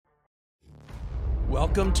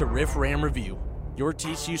Welcome to Riff Ram Review, your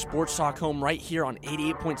TCU sports talk home right here on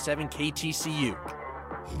 88.7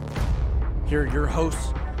 KTCU. Here are your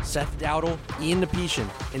hosts, Seth Dowdle, Ian Nepetian,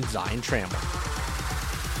 and Zion Trammell.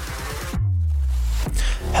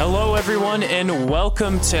 Hello, everyone, and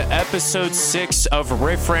welcome to episode 6 of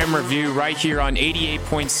Riff Ram Review right here on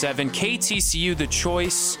 88.7 KTCU The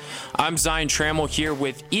Choice. I'm Zion Trammell here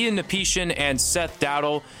with Ian Nepetian and Seth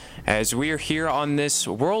Dowdle as we are here on this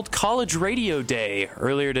World College Radio Day.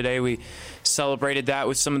 Earlier today, we celebrated that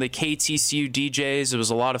with some of the KTCU DJs. It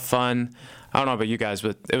was a lot of fun. I don't know about you guys,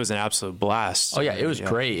 but it was an absolute blast. Oh, yeah, it was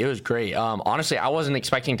great. It was great. Honestly, I wasn't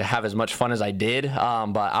expecting to have as much fun as I did,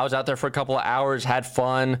 but I was out there for a couple of hours, had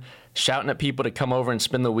fun, shouting at people to come over and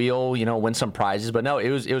spin the wheel, win some prizes. But no, it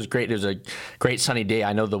was great. It was a great sunny day.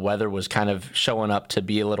 I know the weather was kind of showing up to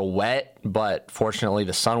be a little wet, but fortunately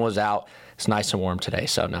the sun was out. It's nice and warm today,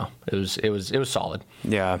 so no, it was solid.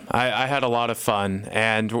 Yeah, I had a lot of fun,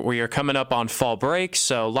 and we are coming up on fall break,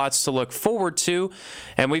 so lots to look forward to,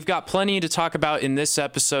 and we've got plenty to talk about in this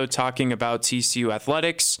episode, talking about TCU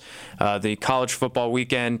athletics, the college football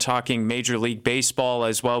weekend, talking Major League Baseball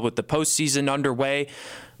as well with the postseason underway.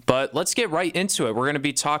 But let's get right into it. We're going to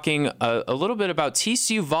be talking a little bit about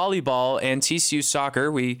TCU volleyball and TCU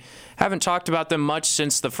soccer. We haven't talked about them much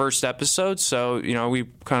since the first episode, so we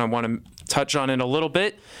kind of want to touch on it a little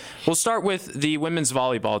bit. We'll start with the women's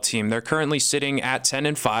volleyball team. They're currently sitting at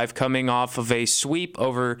 10-5, coming off of a sweep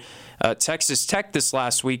over Texas Tech this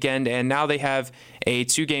last weekend, and now they have a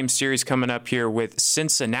 2-game series coming up here with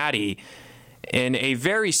Cincinnati in a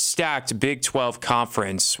very stacked Big 12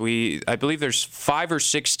 conference. I believe there's 5 or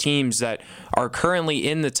 6 teams that are currently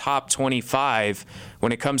in the top 25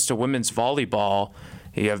 when it comes to women's volleyball.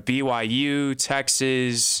 You have BYU,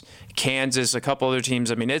 Texas, Kansas, a couple other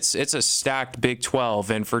teams. I mean, it's a stacked Big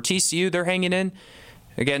 12. And for TCU, they're hanging in.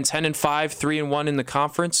 Again, 10-5, 3-1 in the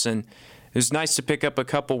conference. And it was nice to pick up a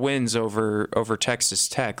couple wins over Texas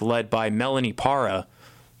Tech, led by Melanie Parra,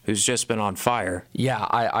 who's just been on fire. Yeah,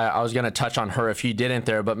 I was going to touch on her if you didn't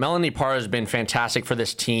there, but Melanie Parra has been fantastic for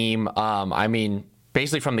this team.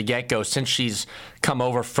 Basically from the get-go, since she's come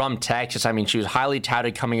over from Texas, she was highly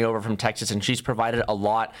touted coming over from Texas, and she's provided a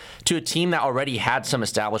lot to a team that already had some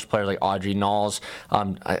established players like Audrey Knowles.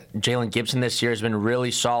 Jalen Gibson this year has been really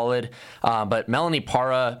solid. But Melanie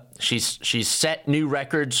Parra, she's set new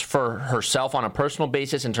records for herself on a personal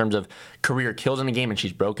basis in terms of career kills in the game, and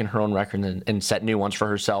she's broken her own record and set new ones for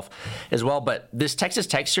herself as well. But this Texas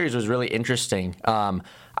Tech series was really interesting.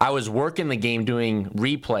 I was working the game doing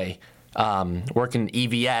replay, working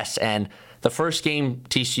EVS, and the first game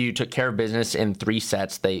TCU took care of business in 3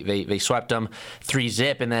 sets. They swept them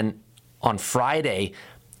 3-0, and then on Friday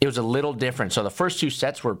it was a little different. So the first 2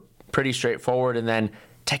 sets were pretty straightforward, and then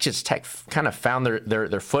Texas Tech kind of found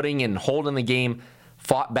their footing and hold in the game,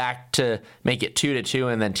 fought back to make it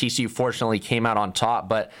 2-2, and then TCU fortunately came out on top.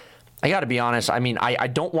 But I got to be honest, I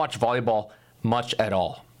don't watch volleyball much at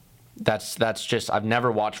all. That's just, I've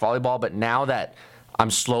never watched volleyball, but now that I'm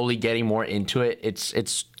slowly getting more into it,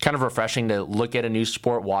 it's kind of refreshing to look at a new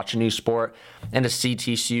sport, watch a new sport, and to see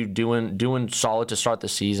TCU doing solid to start the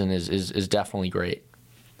season is definitely great.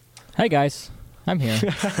 Hey guys, I'm here.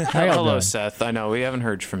 Hello, Seth. I know we haven't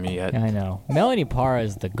heard from you yet. I know. Melanie Parra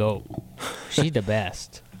is the GOAT. She's the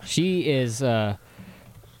best. She is.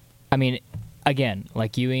 Again,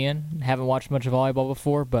 like you, Ian, haven't watched much of volleyball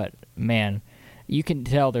before, but man, you can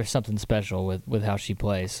tell there's something special with how she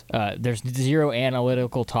plays. There's zero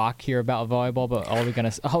analytical talk here about volleyball, but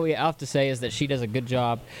all we have to say is that she does a good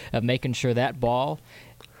job of making sure that ball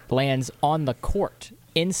lands on the court,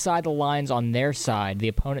 inside the lines on their side, the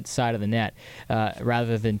opponent's side of the net,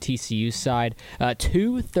 rather than TCU's side.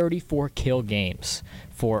 2 34-kill games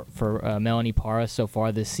for Melanie Parra so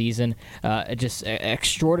far this season. Just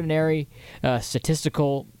extraordinary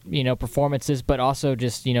statistical performances, but also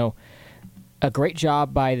just a great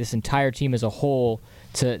job by this entire team as a whole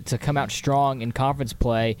to come out strong in conference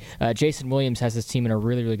play. Jason Williams has his team in a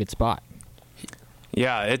really, really good spot.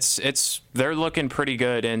 Yeah, they're looking pretty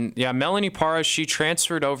good. And yeah, Melanie Parra, she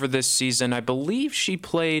transferred over this season. I believe she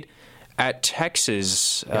played at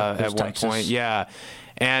Texas at one point. Yeah.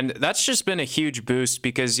 And that's just been a huge boost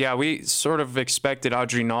because, yeah, we sort of expected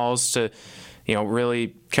Audrey Knowles to,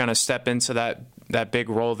 really kind of step into that big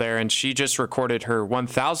role there, and she just recorded her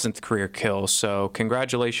 1,000th career kill, so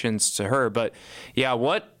congratulations to her. But yeah,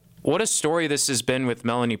 what a story this has been with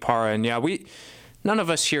Melanie Parra. And yeah, none of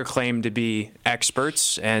us here claim to be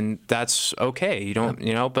experts, and that's okay. You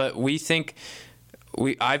don't, but we think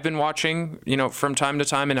I've been watching, from time to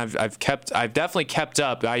time, and I've definitely kept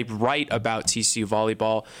up. I write about TCU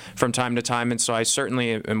volleyball from time to time, and so I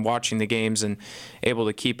certainly am watching the games and able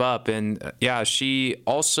to keep up. And yeah, she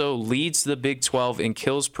also leads the Big 12 in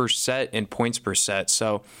kills per set and points per set.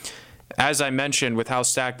 So, as I mentioned, with how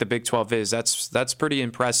stacked the Big 12 is, that's pretty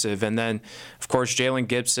impressive. And then, of course, Jalen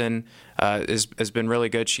Gibson has been really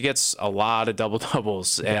good. She gets a lot of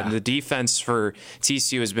double-doubles, and the defense for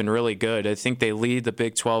TCU has been really good. I think they lead the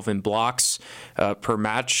Big 12 in blocks per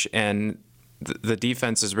match, and the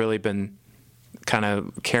defense has really been kind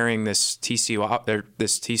of carrying this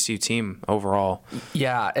TCU team overall.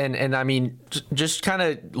 Yeah, and I mean, just kind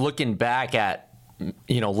of looking back at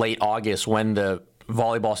late August when the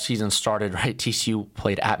volleyball season started, right? TCU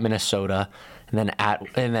played at Minnesota and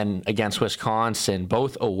then against Wisconsin,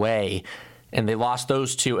 both away, and they lost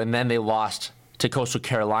those two, and then they lost to Coastal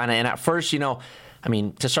Carolina. And at first,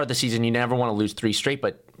 to start the season, you never want to lose 3 straight,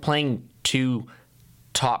 but playing 2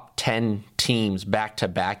 top 10 teams back to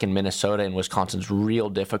back in Minnesota and Wisconsin's real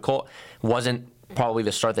difficult. Wasn't probably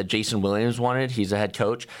the start that Jason Williams wanted. He's a head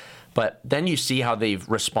coach. But then you see how they've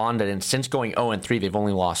responded, and since going 0-3, they've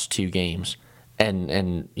only lost 2 games. And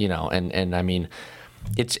I mean,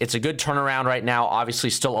 it's a good turnaround right now. Obviously,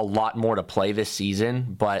 still a lot more to play this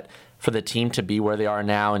season, but for the team to be where they are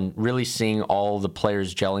now and really seeing all the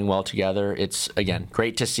players gelling well together, it's again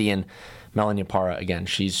great to see. And Melanie Parra, again,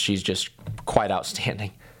 she's just quite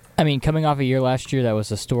outstanding. I mean, coming off a year last year that was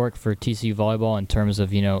historic for TCU volleyball in terms of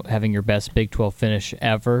having your best Big 12 finish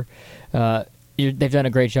ever. They've done a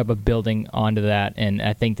great job of building onto that, and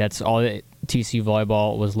I think that's all that TCU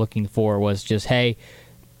volleyball was looking for was just, hey,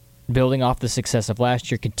 building off the success of last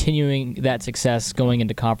year, continuing that success going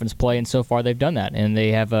into conference play, and so far they've done that. And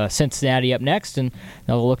they have Cincinnati up next, and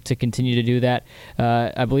they'll look to continue to do that.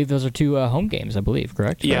 I believe those are 2 home games,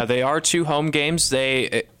 correct? Yeah, they are 2 home games.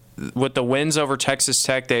 With the wins over Texas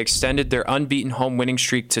Tech, they extended their unbeaten home winning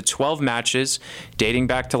streak to 12 matches, dating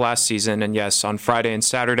back to last season. And yes, on Friday and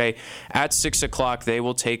Saturday at 6 o'clock, they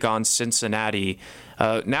will take on Cincinnati.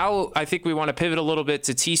 Now, I think we want to pivot a little bit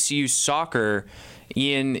to TCU soccer.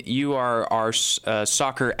 Ian, you are our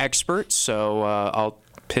soccer expert, so I'll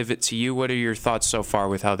pivot to you. What are your thoughts so far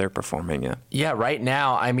with how they're performing? Yeah, right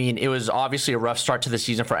now, I mean, it was obviously a rough start to the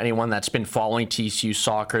season for anyone that's been following TCU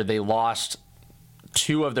soccer. They lost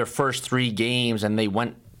 2 of their first 3 games, and they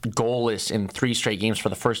went goalless in 3 straight games for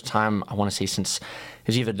the first time, I want to say, since it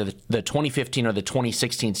was either the 2015 or the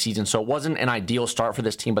 2016 season. So it wasn't an ideal start for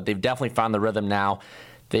this team, but they've definitely found the rhythm now.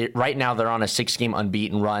 Right now, they're on a 6-game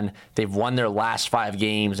unbeaten run. They've won their last 5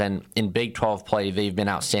 games, and in Big 12 play, they've been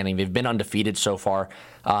outstanding. They've been undefeated so far.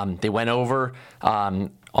 They went over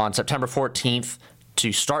on September 14th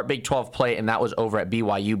to start Big 12 play, and that was over at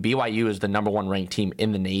BYU. BYU is the number 1 ranked team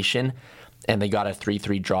in the nation, and they got a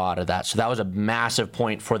 3-3 draw out of that. So that was a massive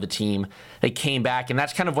point for the team. They came back, and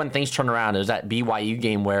that's kind of when things turned around. It was that BYU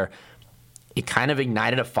game where it kind of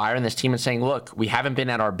ignited a fire in this team and saying, look, we haven't been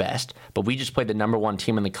at our best, but we just played the number 1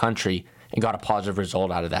 team in the country and got a positive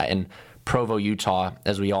result out of that. And Provo, Utah,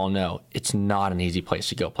 as we all know, it's not an easy place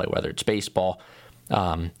to go play, whether it's baseball,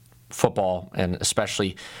 football, and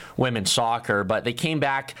especially women's soccer. But they came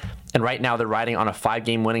back, and right now they're riding on a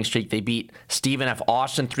 5-game winning streak. They beat Stephen F.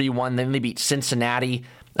 Austin 3-1. Then they beat Cincinnati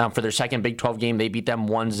for their second Big 12 game. They beat them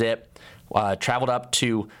 1-0. Traveled up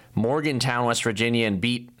to Morgantown, West Virginia, and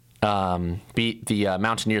beat the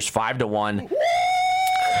Mountaineers 5-1.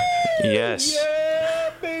 Yes.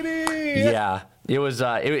 Yeah, baby. Yeah, it was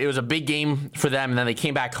a big game for them, and then they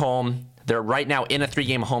came back home. They're right now in a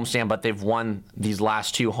 3-game homestand, but they've won these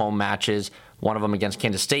last 2 home matches, one of them against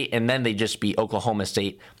Kansas State, and then they just beat Oklahoma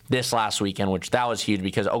State this last weekend, which that was huge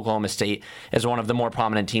because Oklahoma State is one of the more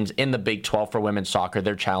prominent teams in the Big 12 for women's soccer.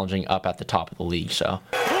 They're challenging up at the top of the league. So,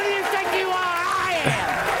 Who do you think you are? I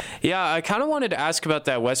am. Yeah, I kind of wanted to ask about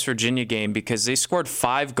that West Virginia game because they scored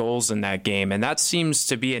 5 goals in that game, and that seems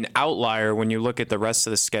to be an outlier when you look at the rest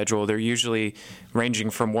of the schedule. They're usually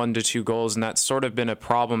ranging from 1 to 2 goals, and that's sort of been a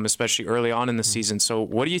problem, especially early on in the season. So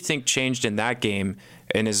what do you think changed in that game,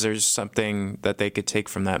 and is there something that they could take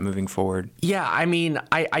from that moving forward? Yeah, I mean,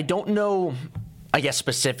 I don't know, I guess,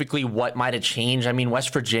 specifically what might have changed. I mean,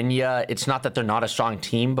 West Virginia, it's not that they're not a strong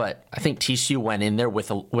team, but I think TCU went in there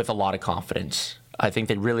with a lot of confidence. I think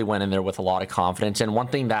they really went in there with a lot of confidence. And one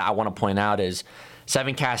thing that I want to point out is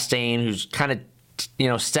Seven Castaigne, who's kind of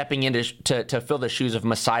stepping in to fill the shoes of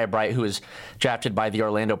Messiah Bright, who was drafted by the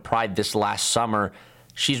Orlando Pride this last summer.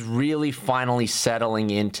 She's really finally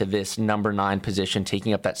settling into this number 9 position,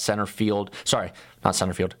 taking up that center forward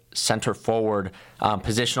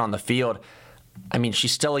position on the field. I mean,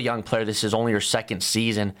 she's still a young player. This is only her 2nd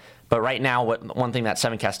season, But right now, one thing that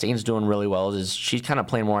Seven Castaigne's doing really well is she's kind of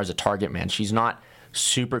playing more as a target man. She's not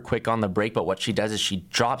super quick on the break, but what she does is she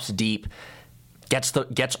drops deep,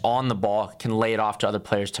 gets on the ball, can lay it off to other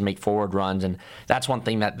players to make forward runs, and that's one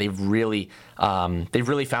thing that they've really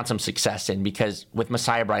found some success in, because with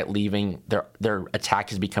Messiah Bright leaving, their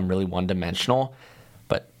attack has become really one-dimensional.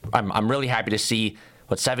 But I'm really happy to see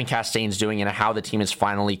what Seven Castaigne's doing and how the team is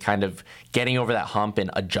finally kind of getting over that hump and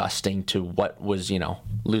adjusting to what was,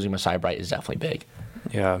 losing Messiah Bright is definitely big.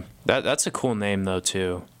 Yeah, that's a cool name though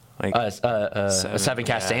too. Like Seven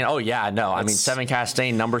Castaigne. Yeah. Oh yeah, no. I mean, Seven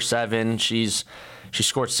Castaigne, number 7. She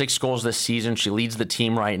scored 6 goals this season. She leads the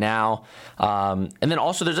team right now. And then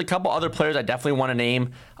also there's a couple other players I definitely want to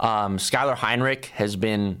name. Skylar Heinrich has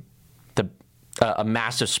been a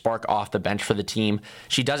massive spark off the bench for the team.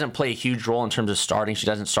 She doesn't play a huge role in terms of starting. She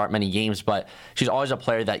doesn't start many games, but she's always a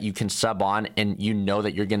player that you can sub on, and you know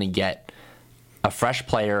that you're going to get a fresh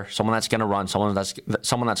player, someone that's going to run, someone that's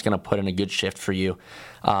going to put in a good shift for you.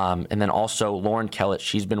 And then also Lauren Kellett,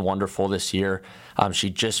 she's been wonderful this year. She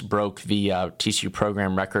just broke the TCU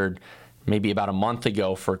program record maybe about a month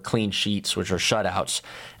ago for clean sheets, which are shutouts.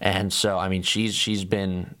 And so, I mean, she's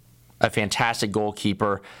been a fantastic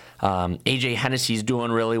goalkeeper. AJ Hennessy's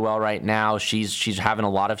doing really well right now. She's having a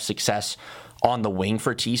lot of success on the wing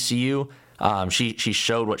for TCU. She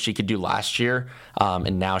showed what she could do last year,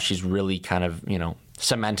 and now she's really kind of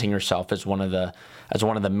cementing herself as one of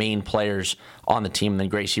the main players on the team. And then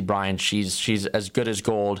Gracie Bryan, she's as good as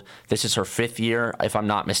gold. This is her 5th year, if I'm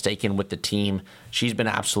not mistaken, with the team. She's been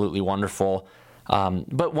absolutely wonderful.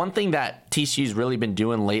 But one thing that TCU's really been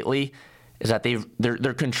doing lately is that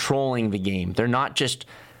they're controlling the game. They're not just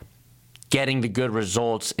getting the good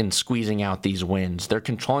results and squeezing out these wins. They're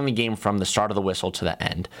controlling the game from the start of the whistle to the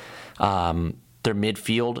end. Their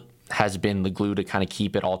midfield has been the glue to kind of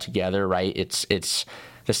keep it all together, right? It's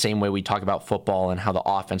the same way we talk about football and how the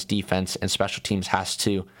offense, defense, and special teams has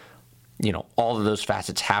to, all of those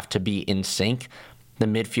facets have to be in sync. The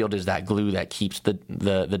midfield is that glue that keeps the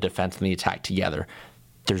defense and the attack together.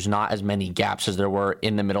 There's not as many gaps as there were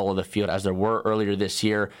in the middle of the field as there were earlier this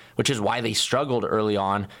year, which is why they struggled early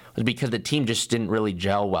on, was because the team just didn't really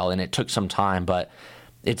gel well, and it took some time. But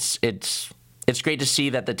it's great to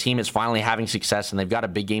see that the team is finally having success, and they've got a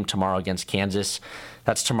big game tomorrow against Kansas.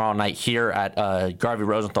 That's tomorrow night here at Garvey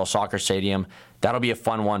Rosenthal Soccer Stadium. That'll be a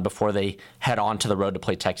fun one before they head on to the road to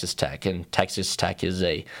play Texas Tech, and Texas Tech is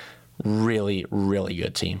a really, really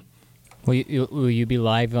good team. Will you be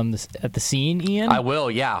live at the scene, Ian? I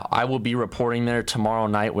will, yeah. I will be reporting there tomorrow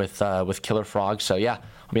night with Killer Frog. So, yeah,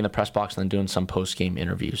 I'll be in the press box and then doing some post-game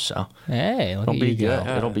interviews. So, hey, it'll be good.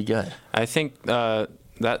 Yeah. It'll be good. I think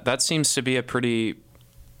that seems to be a pretty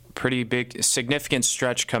big, significant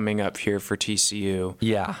stretch coming up here for TCU.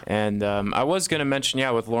 Yeah. And I was going to mention,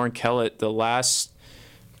 with Lauren Kellett,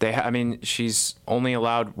 she's only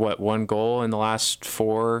allowed, 1 goal in the last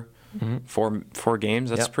four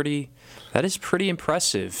games. That's that is pretty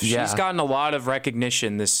impressive. Yeah. She's gotten a lot of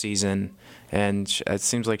recognition this season, and it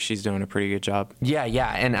seems like she's doing a pretty good job. Yeah.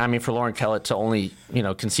 And I mean, for Lauren Kellett to only,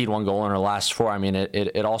 concede 1 goal in her last 4, I mean,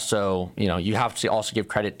 it also, you have to also give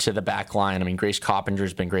credit to the back line. I mean, Grace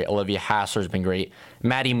Coppinger's been great. Olivia Hassler's been great.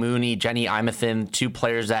 Maddie Mooney, Jenny Imathan, 2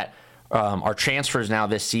 players that are transfers now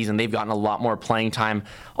this season. They've gotten a lot more playing time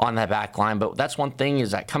on that back line. But that's one thing,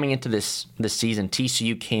 is that coming into this season,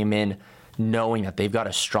 TCU came in knowing that they've got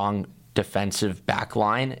a strong defensive back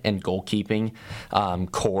line and goalkeeping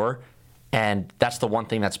core. And that's the one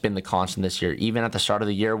thing that's been the constant this year. Even at the start of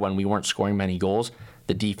the year when we weren't scoring many goals,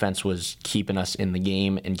 the defense was keeping us in the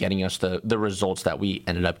game and getting us the results that we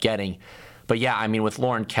ended up getting. But yeah, I mean, with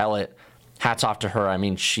Lauren Kellett, hats off to her. I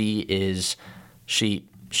mean, she's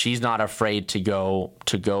not afraid to go,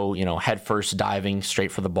 head first, diving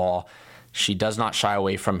straight for the ball. She does not shy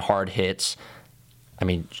away from hard hits. I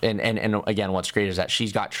mean, and again, what's great is that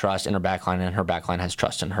she's got trust in her backline, and her backline has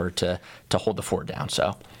trust in her to hold the fort down.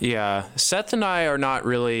 So yeah, Seth and I are not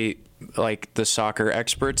really like the soccer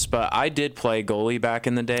experts, but I did play goalie back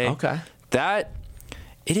in the day. Okay,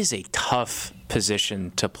 it is a tough position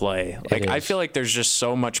to play. Like, I feel like there's just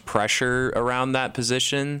so much pressure around that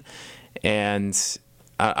position, and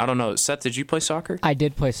I don't know. Seth, did you play soccer? I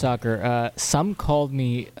did play soccer. Some called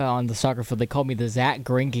me on the soccer field. They called me the Zach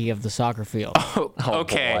Greinke of the soccer field. Oh,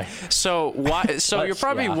 okay. Boy. So why? So you're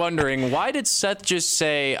probably wondering, why did Seth just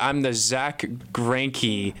say I'm the Zach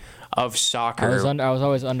Greinke of soccer? I was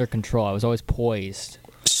always under control. I was always poised.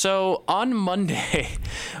 So on Monday,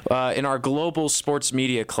 in our global sports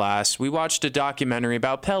media class, we watched a documentary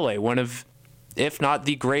about Pele, one of, if not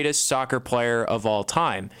the greatest soccer player of all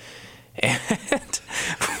time. And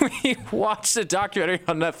we watched a documentary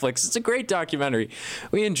on Netflix. It's a great documentary.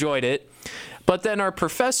 We enjoyed it. But then our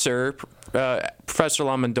professor, Professor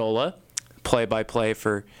Lamandola, play-by-play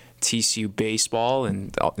for TCU baseball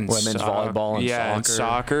and women's volleyball and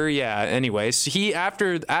soccer. Yeah. Anyways, he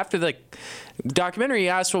after the documentary, he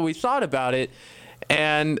asked what we thought about it,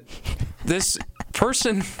 and this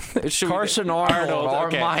person, Carson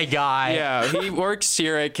Arnold, my guy. Yeah, he works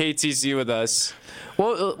here at KTCU with us.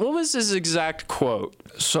 What was his exact quote?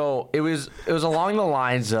 So it was along the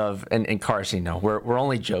lines of, and Carson, no, we're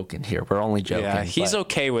only joking here. We're only joking. Yeah, he's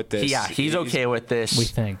okay with this. Yeah, he's okay with this. We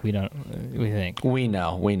think. We don't. We think. We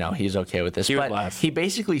know he's okay with this. He would but laugh. he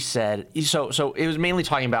basically said, so it was mainly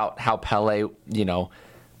talking about how Pele,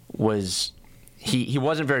 was. He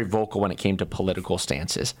wasn't very vocal when it came to political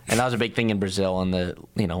stances. And that was a big thing in Brazil in the,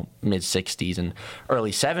 mid 60s and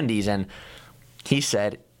early 70s. And he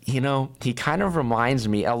said, he kind of reminds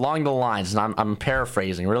me along the lines, and I'm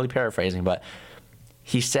paraphrasing, really paraphrasing, but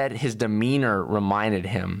he said his demeanor reminded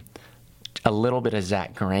him a little bit of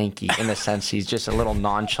Zach Greinke in the sense he's just a little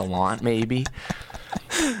nonchalant maybe.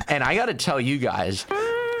 And I got to tell you guys,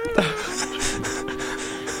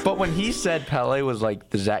 but when he said Pele was like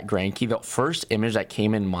the Zach Greinke, the first image that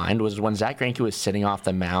came in mind was when Zach Greinke was sitting off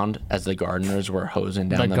the mound as the gardeners were hosing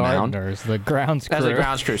down the mound. The grounds crew. As the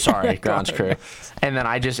grounds crew, sorry, grounds crew. And then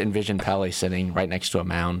I just envisioned Pele sitting right next to a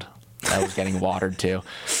mound that was getting watered too.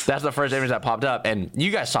 That's the first image that popped up. And you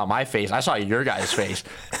guys saw my face. I saw your guys' face.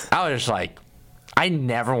 I was just like, I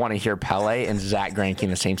never want to hear Pele and Zach Greinke in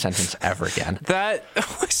the same sentence ever again. That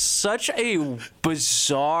was such a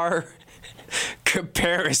bizarre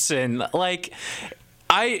comparison. Like,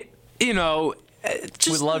 we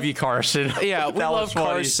love you, Carson. Yeah, we love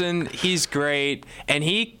Carson. He's great. And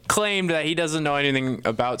he claimed that he doesn't know anything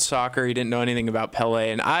about soccer. He didn't know anything about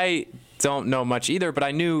Pele. And I don't know much either, but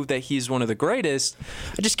I knew that he's one of the greatest.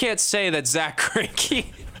 I just can't say that Zach Greinke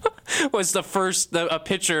was a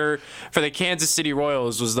pitcher for the Kansas City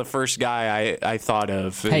Royals was the first guy I thought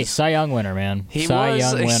of. Hey, Cy Young winner, man. He Cy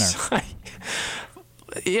was Young winner.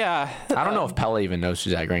 Yeah. I don't know if Pele even knows who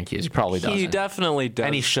Zach Greinke is. He probably doesn't. He definitely does.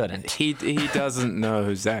 And he shouldn't. He doesn't know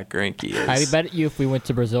who Zach Greinke is. I bet you if we went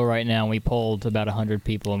to Brazil right now and we polled about 100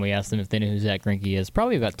 people and we asked them if they knew who Zach Greinke is,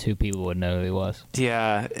 probably about 2 people would know who he was.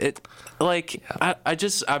 Yeah.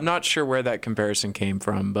 I'm not sure where that comparison came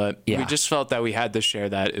from, but we just felt that we had to share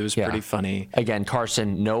that. It was pretty funny. Again,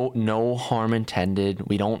 Carson, no harm intended.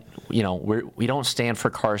 We don't stand for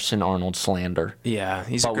Carson Arnold slander. Yeah,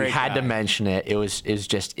 he's a great guy. But we had to mention it. It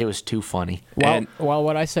was too funny. While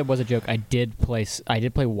what I said was a joke, I did play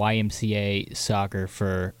YMCA soccer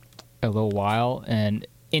for a little while, and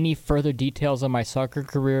any further details on my soccer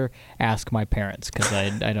career, ask my parents, because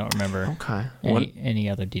I don't remember any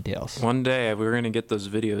other details. One day we're going to get those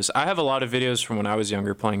videos. I have a lot of videos from when I was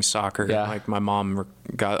younger playing soccer. Yeah. Like my mom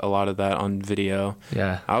got a lot of that on video.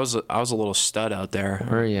 Yeah. I was a little stud out there.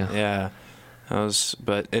 Were you? Yeah.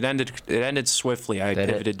 But it ended swiftly. I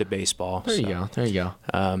pivoted to baseball. There you go.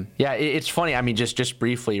 It's funny. I mean, just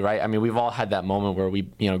briefly, right? I mean, we've all had that moment where we,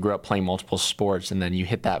 grew up playing multiple sports, and then you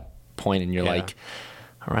hit that point, and you're like,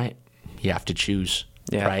 all right, you have to choose,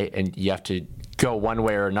 right? And you have to go one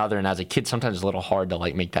way or another. And as a kid, sometimes it's a little hard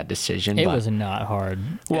to make that decision. It was not hard.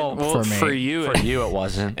 Well, for me. For you, it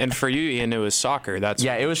wasn't. And for you, Ian, it was soccer.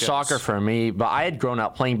 It was soccer for me. But I had grown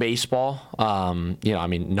up playing baseball.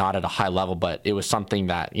 Not at a high level, but it was something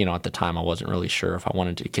that at the time I wasn't really sure if I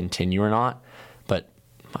wanted to continue or not. But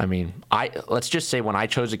I mean, let's just say when I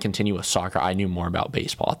chose to continue with soccer, I knew more about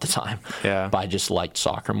baseball at the time. Yeah. But I just liked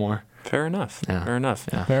soccer more. Fair enough. Yeah. Fair enough.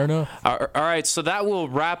 Yeah. Fair enough. All right, so that will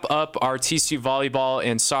wrap up our TCU volleyball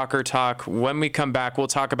and soccer talk. When we come back, we'll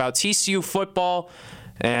talk about TCU football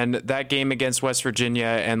and that game against West Virginia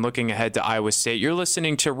and looking ahead to Iowa State. You're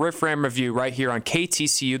listening to Riff Ram Review right here on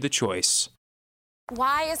KTCU The Choice.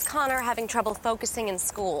 Why is Connor having trouble focusing in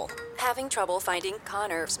school? Having trouble finding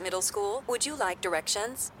Connor's middle school? Would you like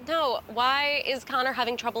directions? No, why is Connor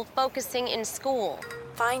having trouble focusing in school?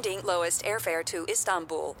 Finding lowest airfare to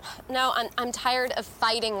Istanbul. No, I'm tired of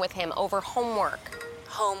fighting with him over homework.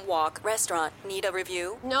 Home, walk, restaurant. Need a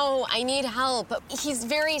review? No, I need help. He's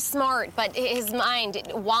very smart, but his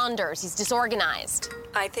mind wanders. He's disorganized.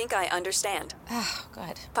 I think I understand. Oh,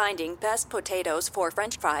 good. Finding best potatoes for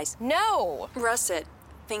French fries. No! Russet,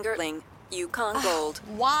 fingerling, Yukon Gold.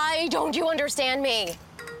 Why don't you understand me?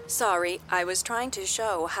 Sorry, I was trying to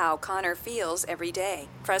show how Connor feels every day.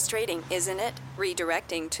 Frustrating, isn't it?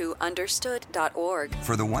 Redirecting to understood.org.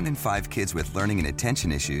 For the 1 in 5 kids with learning and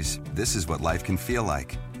attention issues, this is what life can feel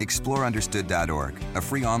like. Explore Understood.org, a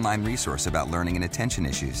free online resource about learning and attention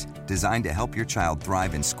issues designed to help your child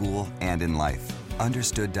thrive in school and in life.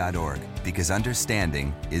 Understood.org, because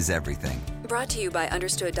understanding is everything. Brought to you by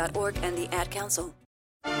Understood.org and the Ad Council.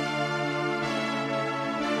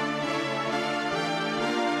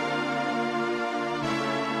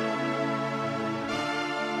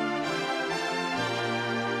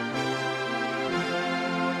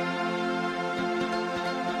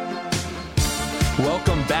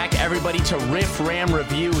 Welcome back, everybody, to Riff Ram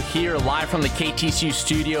Review here live from the KTCU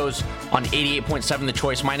studios on 88.7 The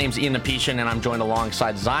Choice. My name's Ian Nepetian, and I'm joined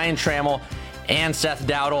alongside Zion Trammell and Seth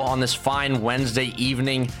Dowdle on this fine Wednesday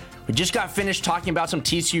evening. We just got finished talking about some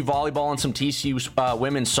TCU volleyball and some TCU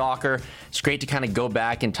women's soccer. It's great to kind of go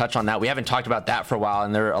back and touch on that. We haven't talked about that for a while,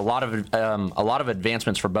 and there are a lot of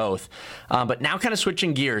advancements for both. But now kind of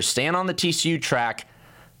switching gears, staying on the TCU track.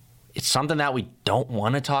 It's something that we don't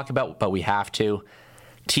want to talk about, but we have to.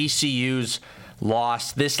 TCU's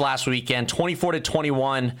loss this last weekend,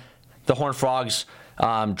 24-21. The Horned Frogs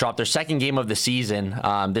dropped their second game of the season,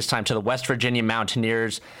 this time to the West Virginia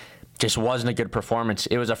Mountaineers. Just wasn't a good performance.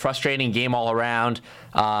 It was a frustrating game all around.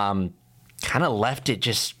 Kind of left it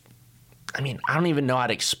just, I don't even know how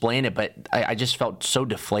to explain it, but I just felt so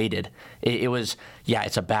deflated. It was,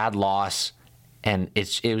 it's a bad loss, and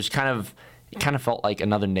it kind of felt like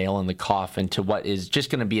another nail in the coffin to what is just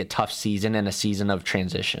going to be a tough season and a season of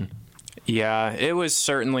transition. Yeah, it was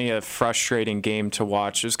certainly a frustrating game to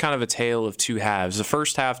watch. It was kind of a tale of two halves. The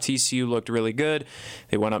first half, TCU looked really good.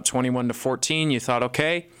 They went up 21-14. You thought,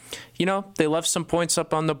 okay, they left some points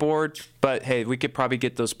up on the board, but hey, we could probably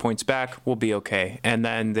get those points back. We'll be okay. And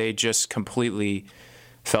then they just completely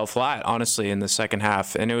fell flat, honestly, in the second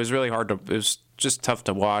half. And it was really it was just tough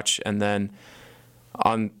to watch. And then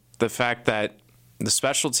on the fact that the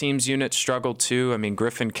special teams unit struggled too.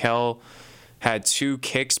 Griffin Kell had 2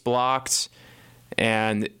 kicks blocked,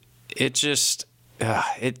 and it just,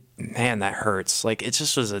 that hurts. Like, it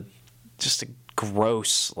just was a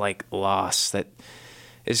gross, loss that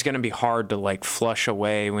is going to be hard to, flush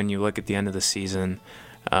away when you look at the end of the season.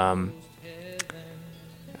 We're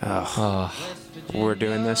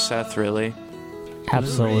doing this, Seth, really?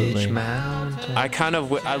 Absolutely.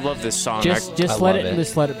 I love this song. Just let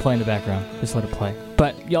it play in the background. Just let it play.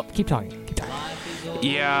 But y'all keep talking.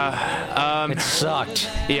 Yeah. It sucked.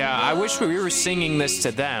 Yeah, I wish we were singing this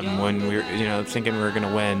to them when we were, thinking we were going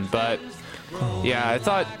to win. But yeah, I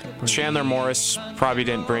thought Chandler Morris probably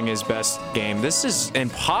didn't bring his best game. This is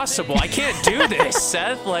impossible. I can't do this,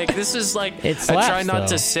 Seth. This is it slaps, a try not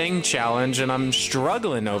to sing challenge, and I'm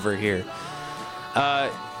struggling over here.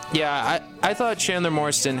 Yeah, I thought Chandler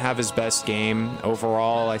Morris didn't have his best game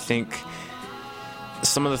overall. I think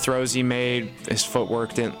some of the throws he made, his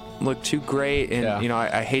footwork didn't look too great. And,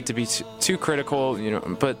 I hate to be too critical,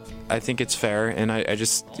 but I think it's fair. And I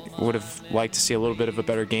just would have liked to see a little bit of a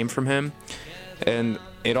better game from him. And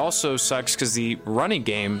it also sucks because the running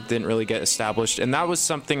game didn't really get established. And that was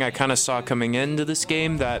something I kind of saw coming into this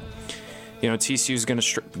game, that, TCU is going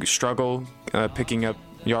to struggle picking up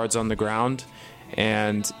yards on the ground.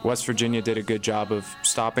 And West Virginia did a good job of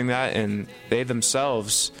stopping that, and they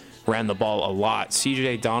themselves ran the ball a lot.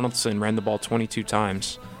 C.J. Donaldson ran the ball 22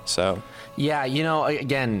 times. So, yeah,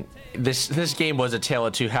 again, this game was a tale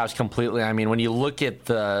of two halves completely. When you look at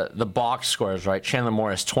the box scores, right? Chandler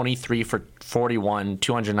Morris, 23 for 41,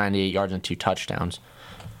 298 yards and 2 touchdowns.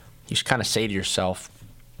 You just kind of say to yourself,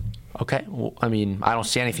 okay, well, I don't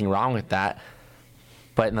see anything wrong with that.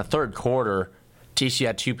 But in the third quarter, TCU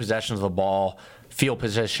had 2 possessions of the ball. Field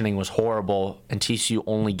positioning was horrible, and TCU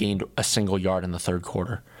only gained a single yard in the third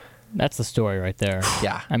quarter. That's the story right there.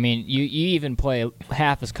 Yeah. You even play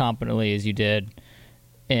half as competently as you did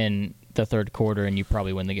in the third quarter, and you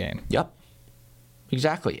probably win the game. Yep.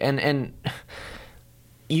 Exactly. And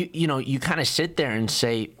you kind of sit there and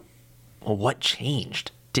say, well, what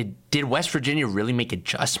changed? Did West Virginia really make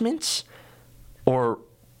adjustments? Or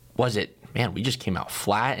was it, man, we just came out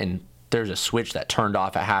flat and there's a switch that turned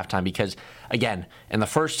off at halftime? Because, again, in the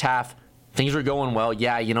first half, things were going well.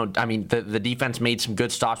 Yeah, the defense made some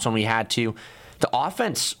good stops when we had to. The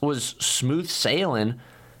offense was smooth sailing.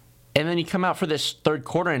 And then you come out for this third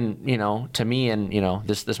quarter, and, to me, and,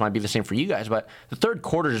 this might be the same for you guys, but the third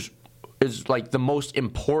quarter is the most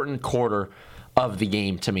important quarter of the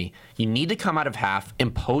game to me. You need to come out of half,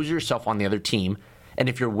 impose yourself on the other team, and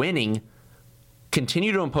if you're winning,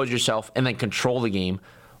 continue to impose yourself and then control the game.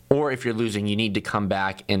 Or if you're losing, you need to come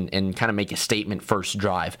back and kind of make a statement first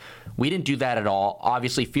drive. We didn't do that at all.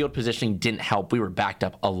 Obviously, field positioning didn't help. We were backed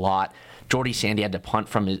up a lot. Jordy Sandy had to punt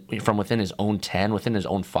from within his own 10, within his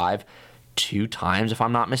own 5, 2 times, if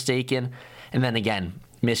I'm not mistaken. And then again,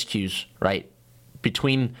 miscues, right?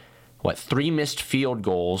 Between, 3 missed field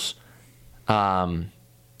goals.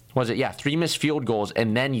 Was it? Yeah, 3 missed field goals,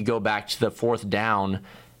 and then you go back to the 4th down,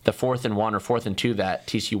 the 4th and 1 or 4th and 2 that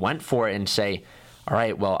TCU went for it and say, all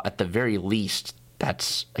right, well, at the very least,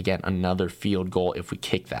 that's, again, another field goal if we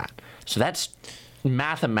kick that. So that's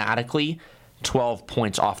mathematically 12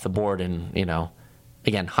 points off the board, and,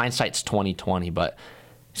 again, hindsight's 20/20, but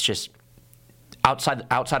it's just outside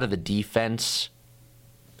of the defense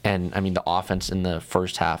and, the offense in the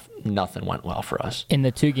first half, nothing went well for us. In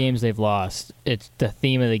the 2 games they've lost, it's the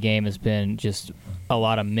theme of the game has been just a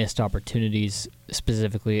lot of missed opportunities,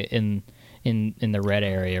 specifically in the red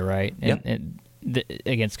area, right? Yep. And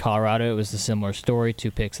against Colorado, it was a similar story, 2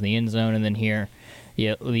 picks in the end zone, and then here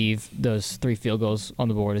you leave those 3 field goals on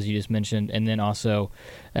the board, as you just mentioned, and then also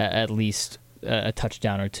at least a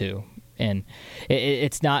touchdown or 2. And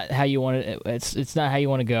it's not how you want to. It's not how you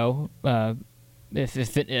want to go.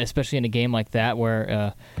 Especially in a game like that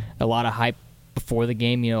where a lot of hype before the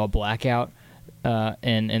game, a blackout,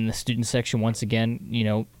 and the student section once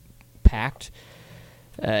again, packed.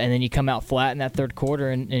 And then you come out flat in that third quarter,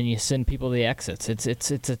 and you send people to the exits.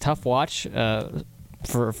 It's a tough watch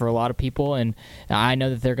for a lot of people, and I know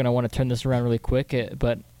that they're going to want to turn this around really quick.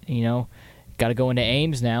 But got to go into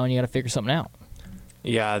Ames now, and you got to figure something out.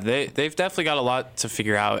 Yeah, they've definitely got a lot to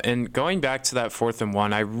figure out. And going back to that 4th and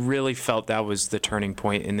 1, I really felt that was the turning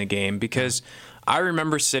point in the game, because I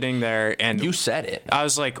remember sitting there and you said it. I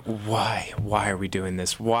was like, why? Why are we doing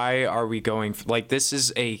this? Why are we going? This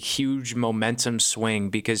is a huge momentum swing,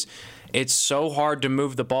 because it's so hard to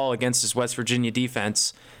move the ball against this West Virginia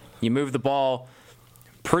defense. You move the ball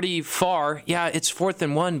pretty far. Yeah, it's 4th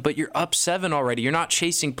and 1, but you're up 7 already. You're not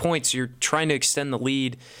chasing points. You're trying to extend the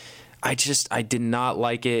lead. I did not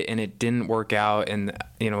like it, and it didn't work out. And,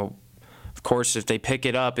 of course, if they pick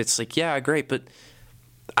it up, it's like, yeah, great. But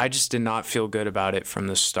I just did not feel good about it from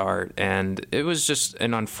the start. And it was just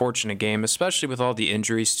an unfortunate game, especially with all the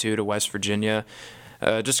injuries, too, to West Virginia.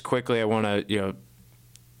 Just quickly, I want to,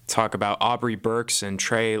 talk about Aubrey Burks and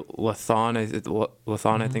Trey Lathon.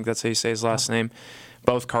 I think that's how you say his last name.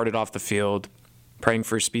 Both carted off the field. Praying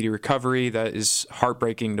for a speedy recovery. That is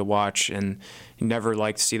heartbreaking to watch, and you never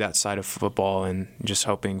like to see that side of football, and just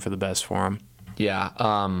hoping for the best for him. Yeah.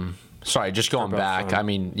 Sorry, just going back.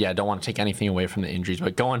 Don't want to take anything away from the injuries,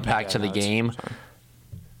 but going back to the game,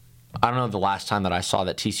 I don't know the last time that I saw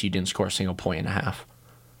that TCU didn't score a single point and a half.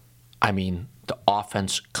 The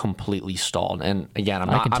offense completely stalled, and again,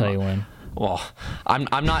 I can tell you when. Well, I'm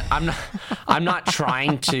not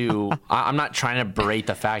trying to berate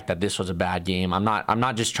the fact that this was a bad game. I'm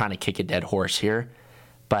not just trying to kick a dead horse here,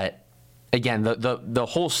 but again, the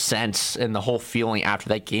whole sense and the whole feeling after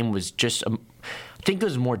that game was just, I think it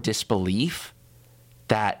was more disbelief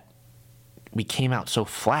that we came out so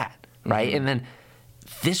flat, right? Mm-hmm. And then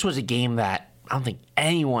this was a game that I don't think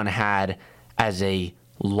anyone had as a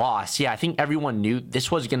loss. Yeah, I think everyone knew this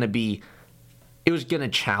was going to be. It was going to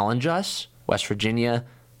challenge us. West Virginia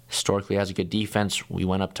historically has a good defense. We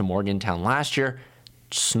went up to Morgantown last year,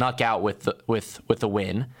 snuck out with the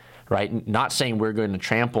win, right? Not saying we're going to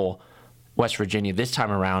trample West Virginia this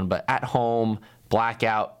time around, but at home,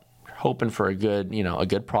 blackout, hoping for a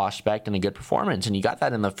good prospect and a good performance. And you got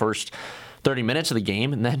that in the first 30 minutes of the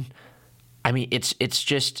game. And then,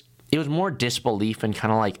 it was more disbelief and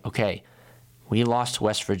kind of like, okay, we lost to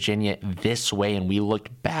West Virginia this way and we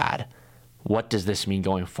looked bad. What does this mean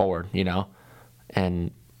going forward, And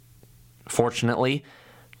fortunately,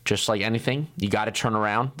 just like anything, you got to turn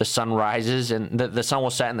around. The sun rises, and the sun will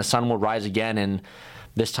set, and the sun will rise again, and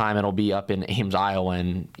this time it'll be up in Ames, Iowa,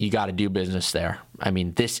 and you got to do business there.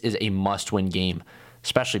 This is a must-win game,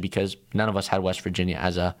 especially because none of us had West Virginia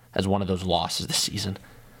as one of those losses this season.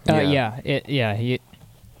 The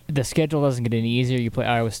schedule doesn't get any easier. You play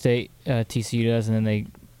Iowa State, TCU does, and then they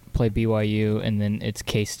play BYU, and then it's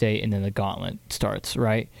K-State, and then the gauntlet starts,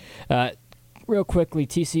 right? Real quickly,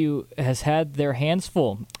 TCU has had their hands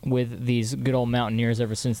full with these good old Mountaineers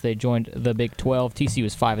ever since they joined the Big 12. TCU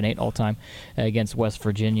is 5-8 all-time against West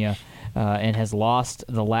Virginia, and has lost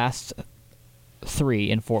the last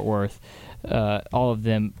 3 in Fort Worth, all of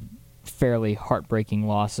them fairly heartbreaking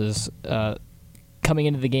losses. Coming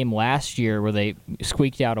into the game last year where they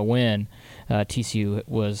squeaked out a win, TCU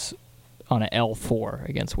was on an L4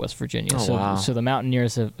 against West Virginia. Wow. So the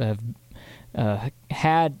Mountaineers have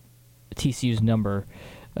had TCU's number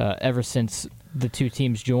ever since the two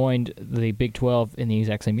teams joined the Big 12 in the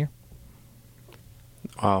exact same year.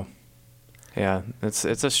 Wow. Yeah, it's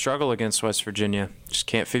a struggle against West Virginia. Just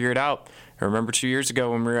can't figure it out. I remember 2 years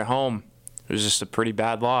ago when we were at home, it was just a pretty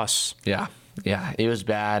bad loss. Yeah, it was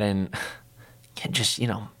bad, and just,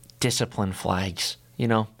 discipline flags,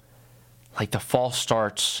 like the false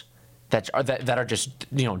starts that are just,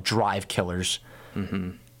 drive killers.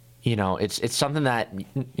 Mm-hmm. It's something that,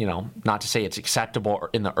 not to say it's acceptable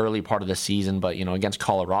in the early part of the season, but, against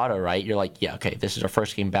Colorado, right? You're like, yeah, okay, this is our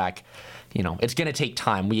first game back. It's going to take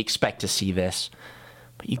time. We expect to see this.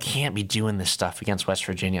 But you can't be doing this stuff against West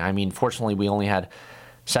Virginia. I mean, fortunately, we only had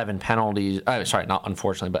 7 penalties. Sorry, not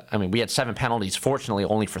unfortunately, but I mean, we had 7 penalties, fortunately,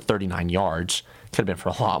 only for 39 yards. Could have been for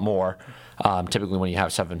a lot more, typically when you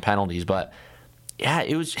have 7 penalties. But, yeah,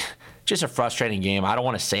 it was just a frustrating game. I don't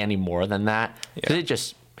want to say any more than that. Yeah. It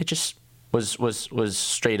just was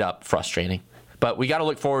straight up frustrating. But we got to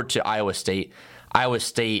look forward to Iowa State. Iowa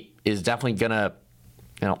State is definitely going to,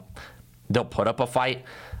 they'll put up a fight.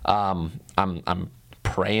 I'm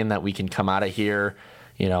praying that we can come out of here,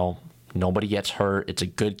 nobody gets hurt. It's a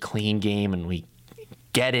good, clean game, and we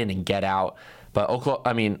get in and get out. But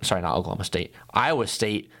Iowa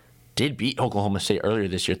State did beat Oklahoma State earlier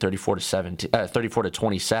this year,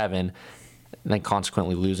 34-27, and then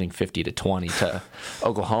consequently losing 50-20 to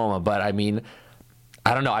Oklahoma. But I mean,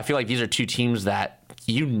 I don't know. I feel like these are two teams that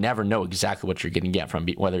you never know exactly what you're going to get from,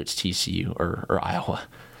 whether it's TCU or Iowa.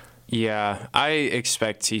 Yeah, I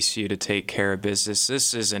expect TCU to take care of business.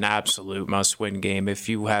 This is an absolute must-win game. If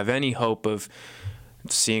you have any hope of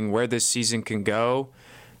seeing where this season can go,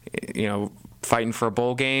 fighting for a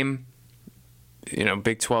bowl game,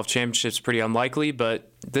 Big 12 championship's pretty unlikely, but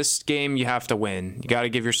this game you have to win. You got to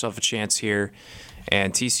give yourself a chance here,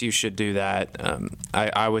 and TCU should do that.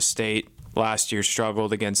 Iowa State last year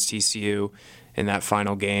struggled against TCU in that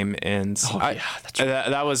final game, and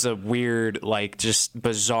that was a weird, just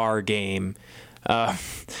bizarre game. I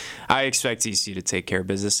expect TCU to take care of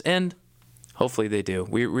business, and hopefully they do.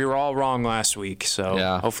 We were all wrong last week, so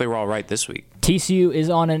hopefully we're all right this week. TCU is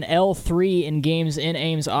on an L3 in games in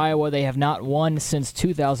Ames, Iowa. They have not won since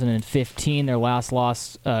 2015.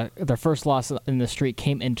 Their first loss in the streak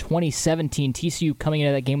came in 2017. TCU coming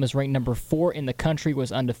into that game was ranked number 4 in the country,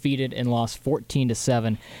 was undefeated, and lost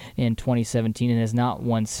 14-7 in 2017, and has not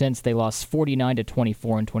won since. They lost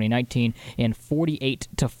 49-24 in 2019 and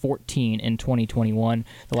 48-14 in 2021.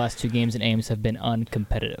 The last 2 games in Ames have been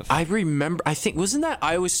uncompetitive. I remember. I think wasn't that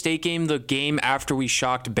Iowa State game the game after we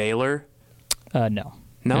shocked Baylor? No.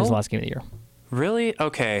 It was the last game of the year. Really?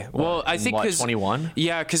 Okay. Well, I think 21?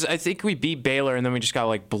 Yeah, because I think we beat Baylor and then we just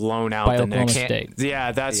got blown out by the Oklahoma next. State.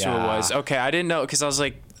 Yeah, that's who it was. Okay, I didn't know because I was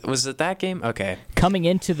like, was it that game? Okay. Coming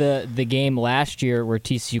into the game last year where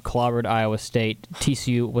TCU clobbered Iowa State,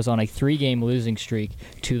 TCU was on a 3-game losing streak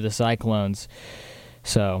to the Cyclones.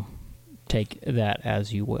 So take that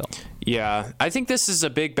as you will. Yeah, I think this is a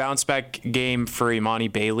big bounce back game for Imani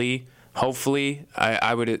Bailey. Hopefully,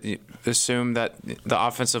 I would assume that the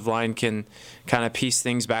offensive line can kind of piece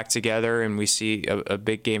things back together and we see a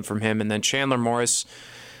big game from him. And then Chandler Morris,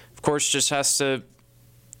 of course, just has to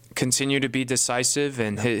continue to be decisive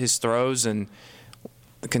and hit his throws and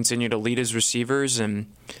continue to lead his receivers.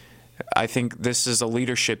 And I think this is a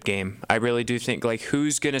leadership game. I really do think,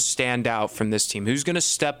 who's going to stand out from this team? Who's going to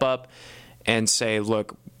step up and say,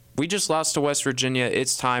 look, we just lost to West Virginia.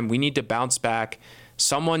 It's time. We need to bounce back.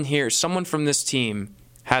 Someone from this team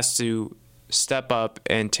has to step up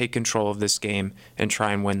and take control of this game and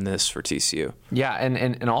try and win this for TCU. Yeah,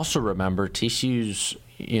 and also remember, TCU's,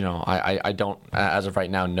 I don't, as of right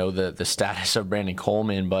now, know the status of Brandon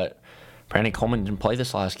Coleman, but Brandon Coleman didn't play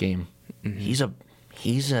this last game. Mm-hmm.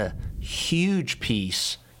 He's a huge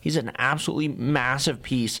piece. He's an absolutely massive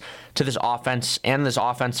piece to this offense and this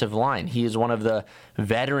offensive line. He is one of the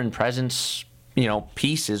veteran presence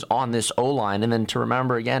pieces on this O-line. And then to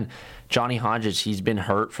remember again, Johnny Hodges, he's been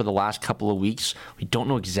hurt for the last couple of weeks. We don't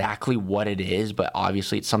know exactly what it is, but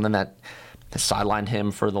obviously it's something that has sidelined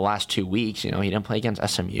him for the last 2 weeks. He didn't play against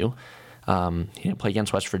SMU. He didn't play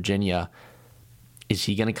against West Virginia. Is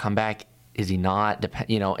he going to come back? Is he not?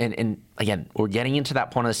 And again, we're getting into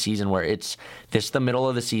that point of the season where it's the middle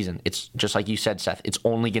of the season. It's just like you said, Seth, it's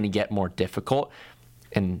only going to get more difficult.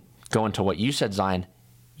 And going to what you said, Zion,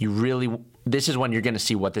 this is when you're going to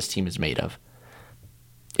see what this team is made of.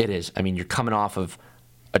 It is. I mean, you're coming off of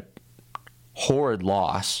a horrid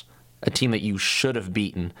loss, a team that you should have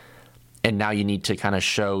beaten, and now you need to kind of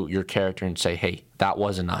show your character and say, hey, that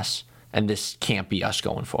wasn't us, and this can't be us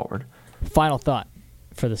going forward. Final thought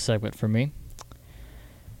for this segment for me.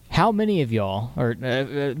 How many of y'all, or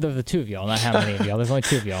the 2 of y'all, not how many of y'all, there's only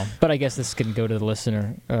 2 of y'all, but I guess this can go to the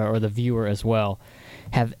listener or the viewer as well,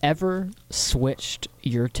 have ever switched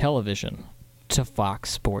your television to Fox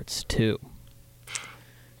Sports 2?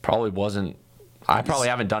 Probably wasn't. I probably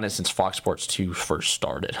haven't done it since Fox Sports 2 first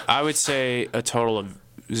started. I would say a total of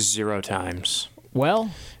 0 times.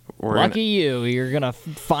 Well, lucky you. You're going to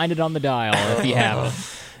find it on the dial if you haven't.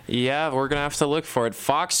 Yeah, we're going to have to look for it.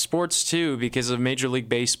 Fox Sports 2 because of Major League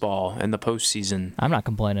Baseball and the postseason. I'm not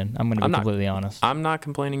complaining. I'm going to be completely honest. I'm not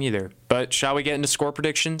complaining either. But shall we get into score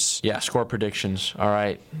predictions? Yeah, score predictions. All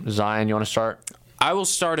right. Zion, you want to start? I will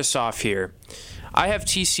start us off here. I have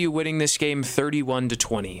TCU winning this game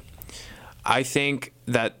 31-20. I think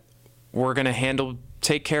that we're going to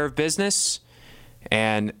take care of business,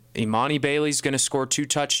 and Imani Bailey's going to score 2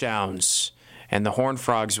 touchdowns, and the Horned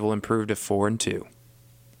Frogs will improve to 4-2.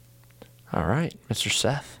 All right, Mr.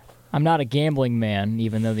 Seth. I'm not a gambling man,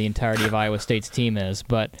 even though the entirety of Iowa State's team is,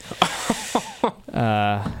 but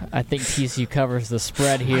I think TCU covers the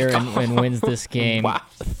spread here and wins this game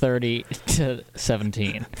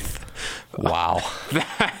 30-17. Wow.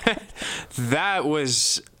 That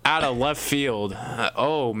was out of left field.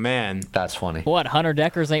 Oh, man. That's funny. What, Hunter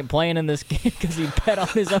Deckers ain't playing in this game because he bet on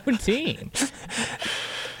his own team?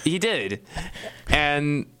 He did.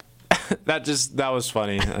 And that was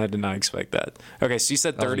funny. I did not expect that. Okay, so you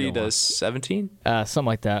said 30-17? Something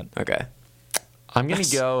like that. Okay. I'm going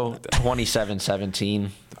to go 27-17.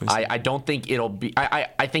 I don't think it'll be...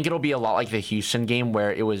 I think it'll be a lot like the Houston game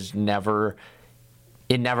where it never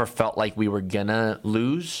felt like we were going to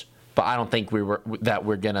lose, but I don't think we're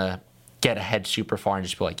going to get ahead super far and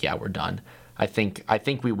just be like, yeah, we're done. I think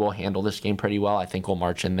we will handle this game pretty well. I think we'll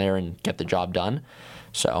march in there and get the job done.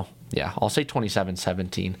 So, yeah, I'll say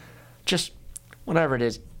 27-17. Just whatever it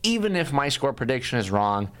is, even if my score prediction is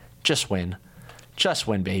wrong, just win. Just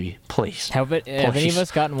win, baby. Please. Have any of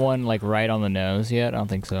us gotten one right on the nose yet? I don't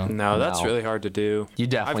think so. No, that's really hard to do. You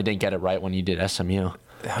definitely didn't get it right when you did SMU.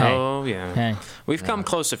 Oh, yeah. Hey. We've come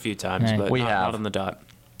close a few times, but not on the dot.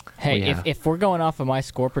 Hey, if we're going off of my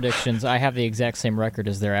score predictions, I have the exact same record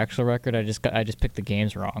as their actual record. I just picked the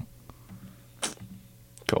games wrong.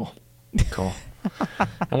 Cool.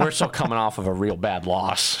 And we're still coming off of a real bad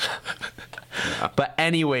loss. But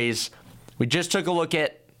anyways, we just took a look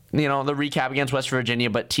at the recap against West Virginia,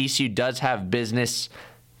 but TCU does have business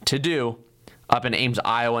to do up in Ames,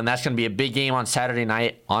 Iowa, and that's going to be a big game on Saturday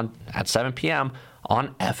night at 7 p.m.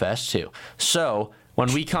 on FS2. So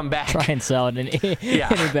when we come back... Try and sell it any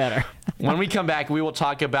better. When we come back, we will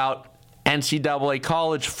talk about NCAA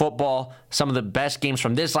college football, some of the best games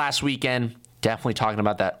from this last weekend. Definitely talking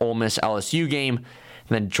about that Ole Miss LSU game. And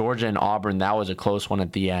then Georgia and Auburn, that was a close one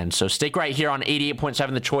at the end. So stick right here on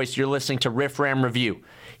 88.7 The Choice. You're listening to Riff Ram Review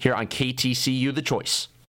here on KTCU The Choice.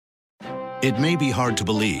 It may be hard to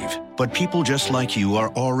believe, but people just like you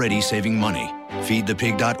are already saving money.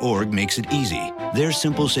 FeedThePig.org makes it easy. Their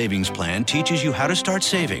simple savings plan teaches you how to start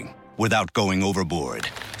saving without going overboard.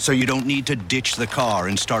 So you don't need to ditch the car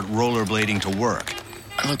and start rollerblading to work.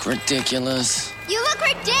 I look ridiculous. You look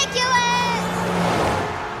ridiculous!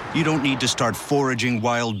 You don't need to start foraging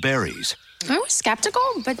wild berries. I was skeptical,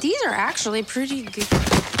 but these are actually pretty good.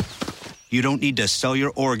 You don't need to sell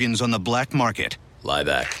your organs on the black market. Lie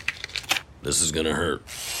back. This is gonna hurt.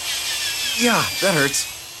 Yeah, that hurts.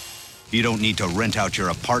 You don't need to rent out your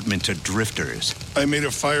apartment to drifters. I made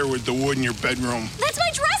a fire with the wood in your bedroom. That's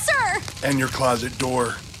my dresser! And your closet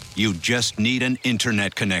door. You just need an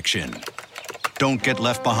internet connection. Don't get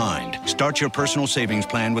left behind. Start your personal savings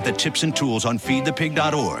plan with the tips and tools on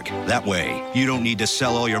feedthepig.org. That way, you don't need to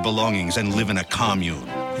sell all your belongings and live in a commune.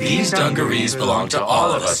 These dungarees belong to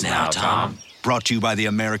all of us now, Tom. Brought to you by the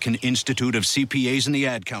American Institute of CPAs and the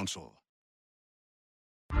Ad Council.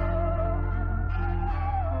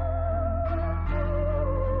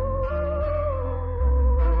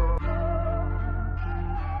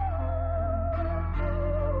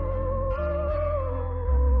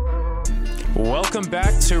 Welcome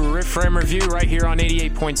back to Riff Ram Review right here on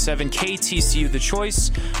 88.7 KTCU The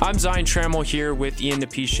Choice. I'm Zion Trammell here with Ian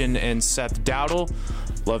Nepetian and Seth Dowdle.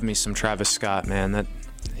 Love me some Travis Scott, man.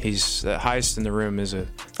 He's the highest in the room is a...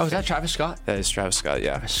 Oh, is that Travis Scott? That is Travis Scott,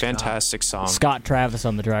 yeah. Fantastic song. Scott Travis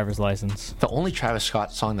on the driver's license. The only Travis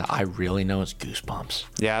Scott song that I really know is Goosebumps.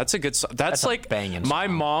 Yeah, that's a good song. That's like banging my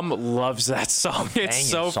song. Mom loves that song. It's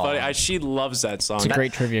so song. funny. She loves that song. It's a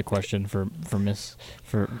great trivia question for Miss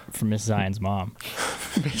Zion's mom.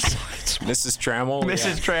 Mrs. Trammell.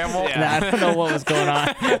 Mrs. Trammell. Yeah. I don't know what was going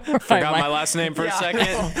on. Forgot my last name for a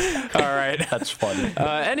second. All right. That's funny.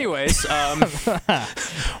 Anyways,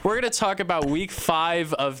 we're going to talk about week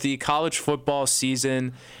 5 of the college football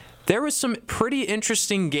season. There was some pretty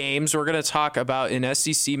interesting games. We're going to talk about an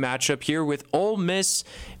SEC matchup here with Ole Miss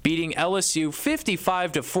beating LSU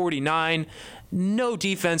 55-49. No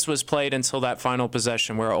defense was played until that final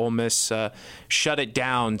possession where Ole Miss shut it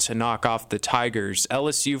down to knock off the Tigers.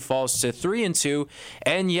 LSU falls to 3-2,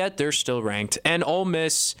 and yet they're still ranked. And Ole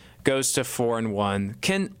Miss goes to 4-1.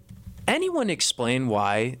 Can anyone explain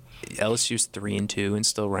why LSU's 3-2 and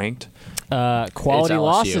still ranked? Quality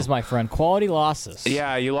losses, my friend. Quality losses.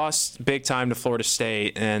 Yeah, you lost big time to Florida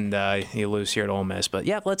State, and you lose here at Ole Miss. But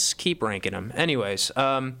yeah, let's keep ranking them. Anyways,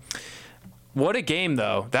 what a game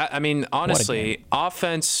though. Honestly,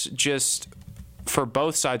 offense just for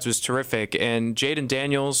both sides was terrific. And Jaden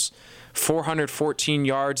Daniels, 414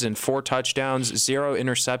 yards and 4 touchdowns, 0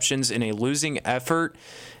 interceptions in a losing effort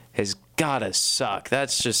has gotta suck.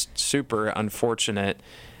 That's just super unfortunate.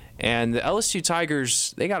 And the LSU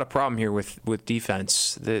Tigers, they got a problem here with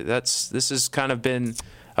defense. This has kind of been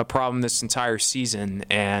a problem this entire season,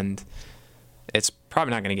 and it's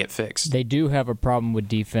probably not going to get fixed. They do have a problem with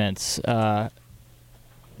defense.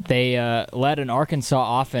 They let an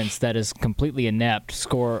Arkansas offense that is completely inept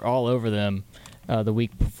score all over them the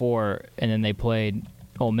week before, and then they played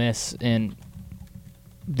Ole Miss, and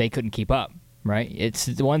they couldn't keep up. Right, it's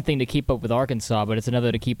one thing to keep up with Arkansas, but it's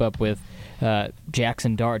another to keep up with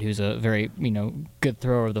Jackson Dart, who's a very good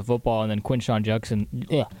thrower of the football, and then Quinshon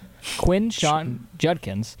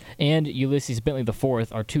Judkins and Ulysses Bentley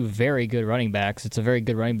IV are 2 very good running backs. It's a very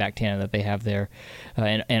good running back tandem that they have there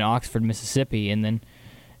in Oxford, Mississippi, and then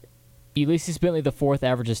Ulysses Bentley IV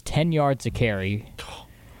averages 10 yards a carry,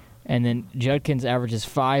 and then Judkins averages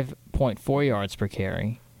 5.4 yards per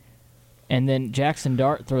carry. And then Jackson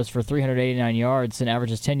Dart throws for 389 yards and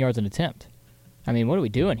averages 10 yards an attempt. I mean, what are we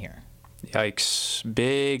doing here? Yikes!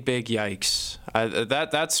 Big yikes!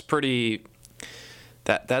 That's pretty.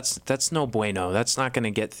 That's no bueno. That's not going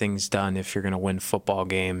to get things done if you're going to win football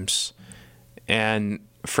games. And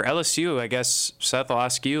for LSU, I guess Seth, I'll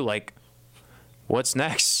ask you, what's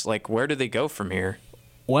next? Where do they go from here?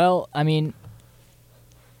 Well, I mean,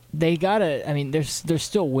 they gotta. I mean, there's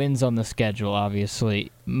still wins on the schedule.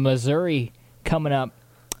 Obviously, Missouri coming up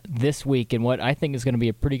this week in what I think is going to be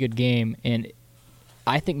a pretty good game, and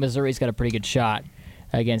I think Missouri's got a pretty good shot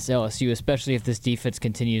against LSU, especially if this defense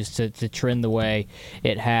continues to trend the way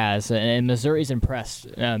it has. And Missouri's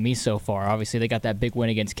impressed me so far. Obviously, they got that big win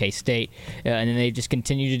against K-State, and then they just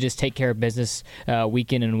continue to just take care of business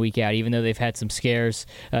week in and week out. Even though they've had some scares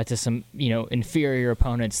to some inferior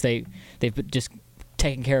opponents, they've just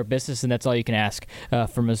taken care of business, and that's all you can ask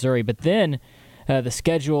for Missouri. But then the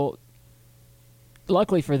schedule,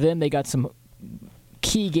 luckily for them, they got some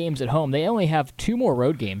key games at home. They only have 2 more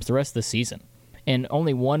road games the rest of the season, and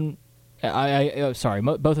only one. Both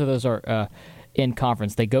of those are in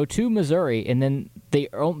conference. They go to Missouri, and then their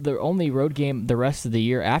only road game the rest of the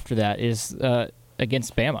year after that is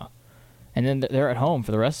against Bama, and then they're at home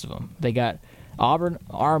for the rest of them. They got Auburn,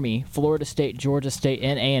 Army, Florida State, Georgia State,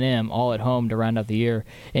 and A&M all at home to round out the year,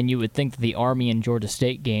 and you would think that the Army and Georgia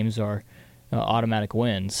State games are automatic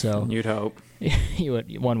wins. So you'd hope.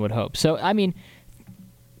 One would hope. So, I mean,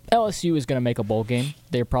 LSU is going to make a bowl game.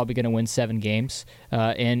 They're probably going to win 7 games.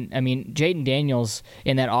 And, I mean, Jaden Daniels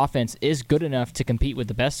in that offense is good enough to compete with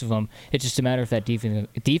the best of them. It's just a matter if that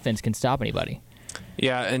defense can stop anybody.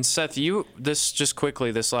 Yeah, and Seth,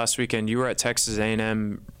 this last weekend, you were at Texas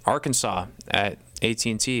A&M, Arkansas at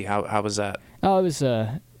AT&T. How was that? Oh, it was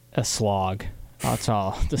a slog. That's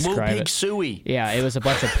all I'll describe Pig suey. Yeah, it was a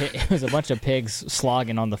bunch of pigs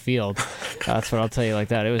slogging on the field. That's what I'll tell you like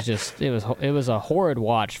that. It was a horrid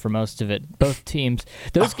watch for most of it. Both teams.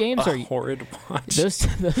 Those games are horrid watch.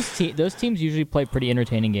 Those teams usually play pretty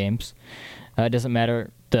entertaining games. It doesn't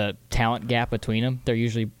matter the talent gap between them. They're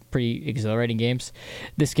usually pretty exhilarating games.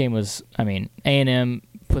 This game was, A&M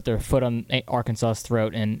put their foot on Arkansas's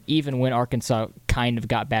throat, and even when Arkansas kind of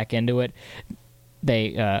got back into it,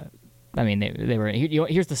 they were.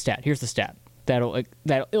 Here's the stat. That'll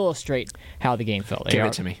illustrate how the game felt. Give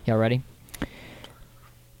it to me. Y'all ready?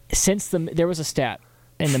 There was a stat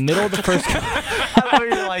in the middle of the first. I thought you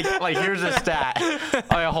were like here's a stat. Oh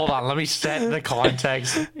yeah, hold on. Let me set the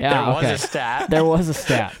context. Yeah, there was a stat. There was a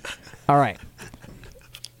stat. All right.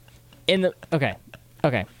 Okay.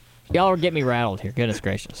 Y'all are getting me rattled here. Goodness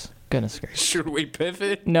gracious. Should we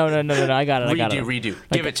pivot? No. I got it. Redo.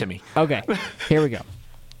 Give it to me. Okay. Here we go.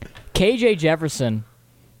 KJ Jefferson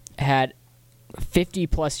had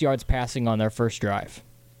 50-plus yards passing on their first drive,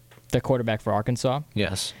 the quarterback for Arkansas.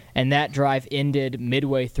 Yes. And that drive ended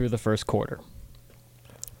midway through the first quarter.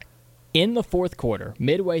 In the fourth quarter,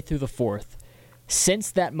 midway through the fourth,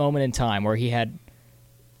 since that moment in time where he had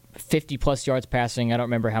 50-plus yards passing, I don't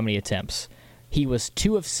remember how many attempts, he was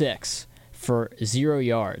 2 of 6 for 0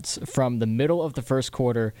 yards from the middle of the first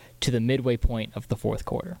quarter to the midway point of the fourth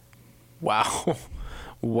quarter. Wow.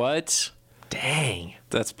 What? Dang.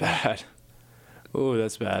 That's bad. Ooh,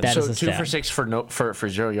 that's bad. That so is a 2 stat. for 6 for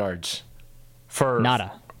 0 yards. For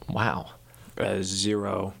nada. Wow.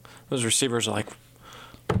 0. Those receivers are like,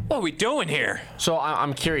 what are we doing here? So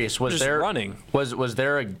I'm curious. Was just there running? Was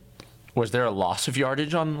there a loss of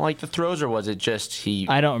yardage on like the throws, or was it just he?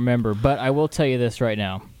 I don't remember, but I will tell you this right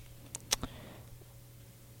now: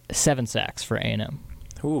 7 sacks for A&M.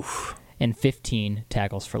 Oof. And 15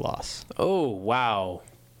 tackles for loss. Oh wow.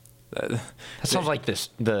 That sounds like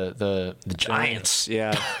the Giants.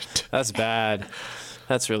 Yeah, that's bad.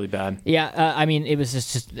 That's really bad. Yeah, I mean, it was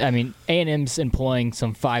just A&M's employing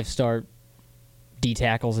some 5-star D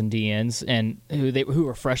tackles and DNs, and who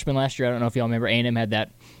were freshmen last year. I don't know if y'all remember. A&M had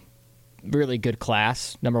that really good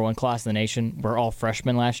class, number 1 class in the nation. We're all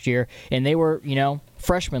freshmen last year, and they were,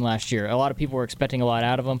 freshmen last year. A lot of people were expecting a lot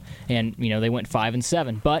out of them, and they went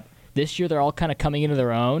 5-7. But this year, they're all kind of coming into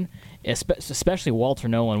their own. Especially Walter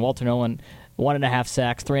Nolan. Walter Nolan, 1.5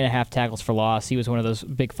 sacks, 3.5 tackles for loss. He was one of those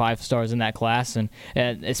big 5 stars in that class, and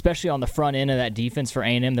especially on the front end of that defense for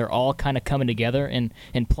A&M, they're all kind of coming together and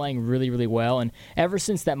playing really, really well. And ever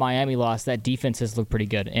since that Miami loss, that defense has looked pretty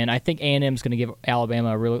good. And I think A&M is going to give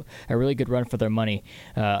Alabama a really good run for their money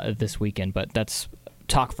this weekend. But that's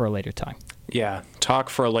talk for a later time. Yeah, talk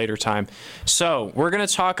for a later time. So we're going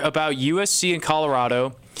to talk about USC and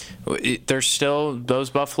Colorado. Those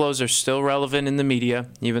Buffaloes are still relevant in the media,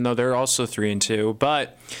 even though they're also 3-2.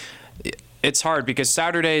 But it's hard because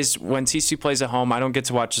Saturdays when TCU plays at home, I don't get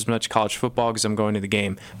to watch as much college football because I'm going to the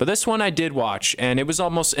game. But this one I did watch, and it was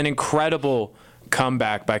almost an incredible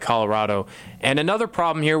comeback by Colorado. And another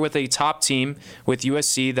problem here with a top team with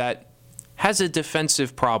USC that has a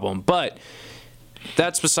defensive problem. But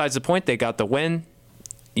that's besides the point. They got the win.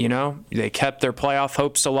 They kept their playoff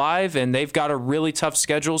hopes alive, and they've got a really tough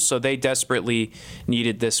schedule, so they desperately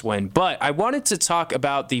needed this win. But I wanted to talk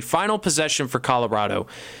about the final possession for Colorado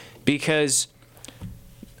because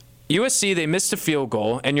USC, they missed a field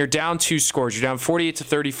goal, and you're down 2 scores. You're down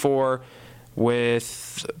 48-34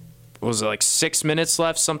 with, what was it, like 6 minutes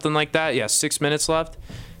left, something like that? Yeah, 6 minutes left.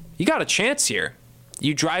 You got a chance here.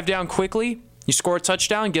 You drive down quickly, you score a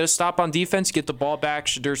touchdown, get a stop on defense, get the ball back.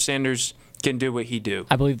 Shadur Sanders can do what he do.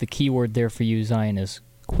 I believe the key word there for you, Zion, is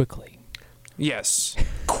quickly. Yes,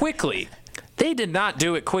 quickly. They did not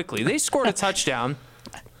do it quickly. They scored a touchdown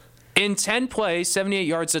in 10 plays, 78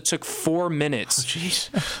 yards. That took 4 minutes. Oh, jeez.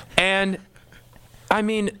 And, I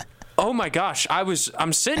mean, oh my gosh,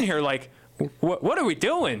 I'm sitting here like, what are we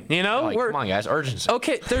doing? Like, come on, guys, urgency.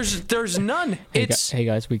 Okay, there's none. Hey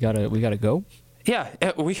guys, we gotta go. Yeah,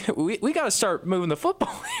 we got to start moving the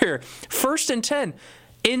football here. 1st and 10,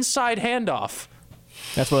 inside handoff.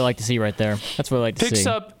 That's what I like to see right there. That's what I like to see. Picks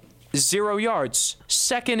up 0 yards.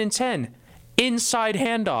 2nd and 10, inside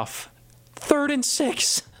handoff. 3rd and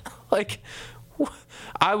 6. Like,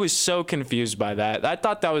 I was so confused by that. I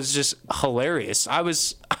thought that was just hilarious. I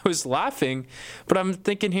was laughing, but I'm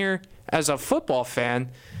thinking here as a football fan,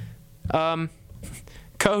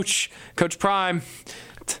 Coach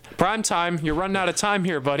Prime time, you're running out of time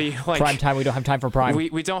here, buddy. Like, prime time, we don't have time for prime.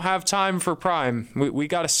 We don't have time for prime. We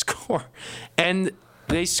got to score. And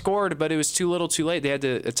they scored, but it was too little too late. They had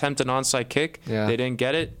to attempt an onside kick. Yeah. They didn't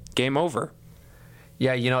get it. Game over.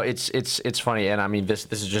 Yeah, it's funny, and I mean this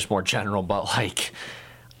is just more general, but like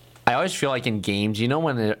I always feel like in games,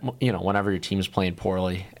 whenever your team's playing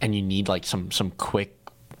poorly and you need like some quick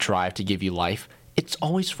drive to give you life, it's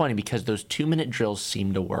always funny because those 2-minute drills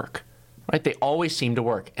seem to work. Right? They always seem to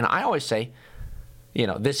work. And I always say,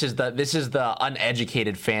 this is the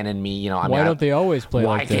uneducated fan in me. Why don't they always play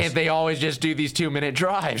like this? Why can't they always just do these 2-minute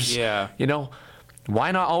drives? Yeah.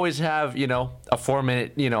 Why not always have, a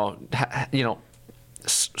 4-minute,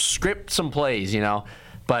 script some plays,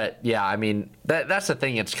 But, yeah, I mean, that's the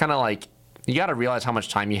thing. It's kind of like you got to realize how much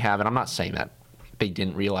time you have. And I'm not saying that they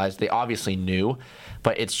didn't realize. They obviously knew.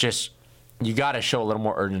 But it's just you got to show a little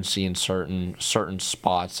more urgency in certain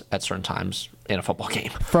spots at certain times in a football game.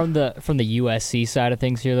 From the USC side of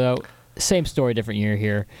things here, though, same story, different year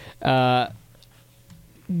here.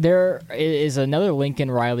 There is another Lincoln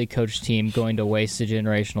Riley coach team going to waste a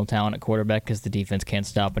generational talent at quarterback because the defense can't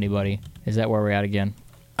stop anybody. Is that where we're at again?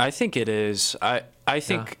 I think it is. I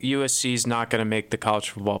think USC is not going to make the college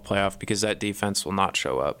football playoff because that defense will not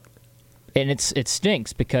show up. And it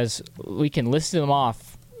stinks because we can list them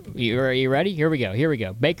off. Are you ready? Here we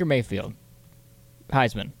go. Baker Mayfield,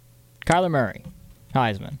 Heisman. Kyler Murray,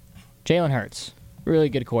 Heisman. Jalen Hurts, really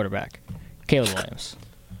good quarterback. Caleb Williams.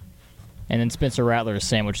 And then Spencer Rattler is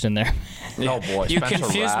sandwiched in there. Oh, boy. You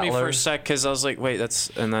confused me for a sec because I was like, wait, that's...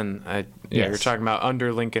 And then, you're talking about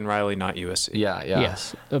under Lincoln Riley, not USC. Yeah.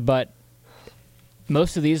 Yes, but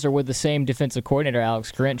most of these are with the same defensive coordinator,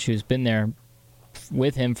 Alex Grinch, who's been there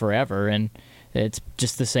with him forever. And It's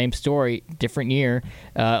just the same story, different year.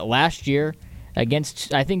 Last year,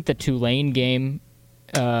 against, I think, the Tulane game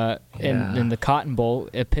in the Cotton Bowl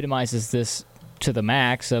epitomizes this to the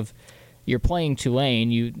max of you're playing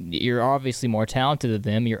Tulane, you're obviously more talented than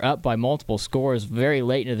them, you're up by multiple scores very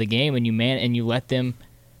late into the game, and you let them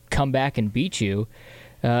come back and beat you.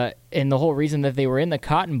 And the whole reason that they were in the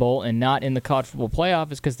Cotton Bowl and not in the college football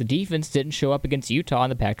playoff is because the defense didn't show up against Utah in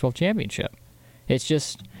the Pac-12 championship. It's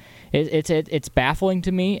just, it's baffling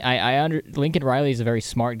to me. Lincoln Riley is a very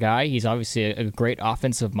smart guy. He's obviously a great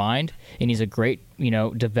offensive mind, and he's a great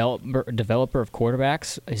developer of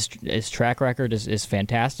quarterbacks. His track record is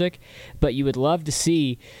fantastic. But you would love to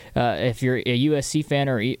see if you're a USC fan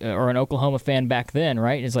or an Oklahoma fan back then,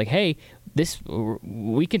 right? It's like, hey,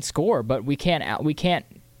 we can score, but we can't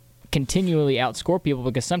continually outscore people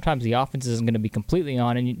because sometimes the offense isn't going to be completely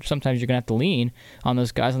on, and sometimes you're going to have to lean on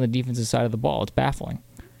those guys on the defensive side of the ball. It's baffling.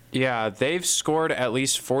 Yeah, they've scored at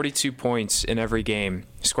least 42 points in every game.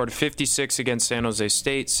 Scored 56 against San Jose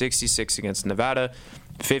State, 66 against Nevada,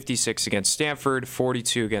 56 against Stanford,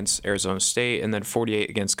 42 against Arizona State, and then 48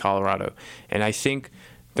 against Colorado. And I think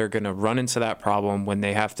they're going to run into that problem when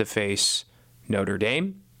they have to face Notre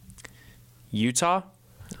Dame, Utah,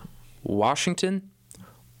 Washington,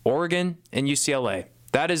 Oregon, and UCLA.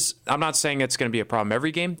 I'm not saying it's going to be a problem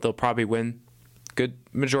every game. They'll probably win good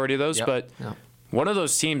majority of those, but one of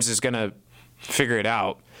those teams is going to figure it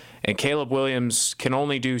out. And Caleb Williams can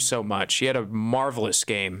only do so much. He had a marvelous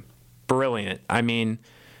game. Brilliant. I mean,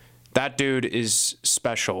 that dude is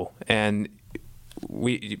special, and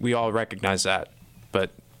we all recognize that.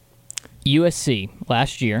 But USC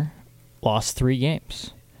last year lost 3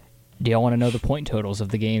 games. Do y'all want to know the point totals of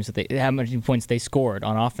the games how many points they scored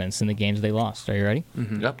on offense in the games they lost? Are you ready?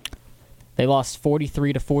 Mm-hmm. Yep. They lost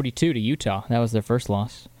 43-42 to Utah. That was their first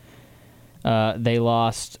loss. They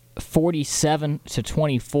lost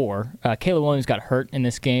 47-24. Caleb Williams got hurt in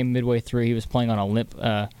this game midway through. He was playing on a limp.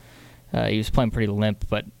 He was playing pretty limp,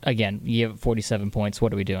 but again, you have 47 points.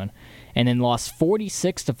 What are we doing? And then lost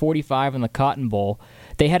 46-45 in the Cotton Bowl.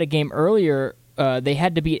 They had a game earlier. They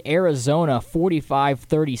had to beat Arizona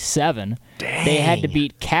 45-37. They had to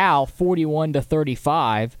beat Cal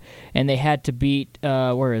 41-35, and they had to beat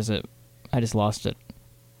where is it? I just lost it.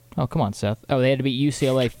 Oh, come on, Seth. Oh, they had to beat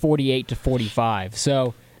UCLA 48-45.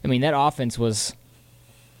 So, I mean, that offense was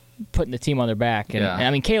putting the team on their back. And I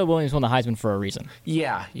mean, Caleb Williams won the Heisman for a reason.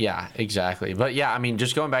 Yeah, exactly. But, I mean,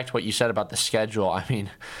 just going back to what you said about the schedule, I mean,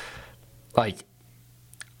 like,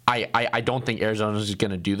 I don't think Arizona is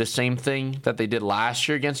going to do the same thing that they did last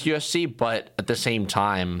year against USC, but at the same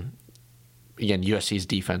time, again, USC's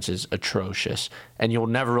defense is atrocious, and you'll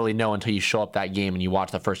never really know until you show up that game and you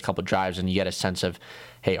watch the first couple drives and you get a sense of,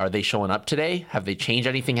 hey, are they showing up today? Have they changed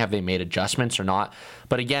anything? Have they made adjustments or not?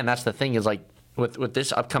 But again, that's the thing is like with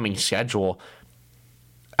this upcoming schedule,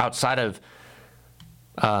 outside of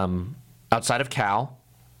Cal,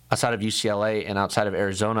 outside of UCLA, and outside of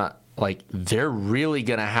Arizona, like they're really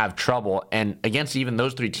going to have trouble. And against even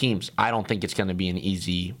those 3 teams, I don't think it's going to be an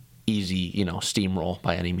easy, steamroll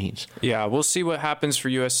by any means. Yeah, we'll see what happens for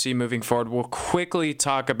USC moving forward. We'll quickly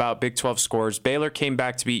talk about Big 12 scores. Baylor came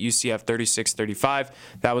back to beat UCF 36-35.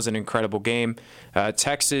 That was an incredible game.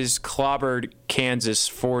 Texas clobbered Kansas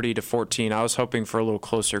 40-14. I was hoping for a little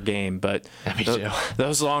closer game, but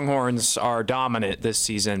those Longhorns are dominant this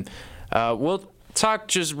season. We'll talk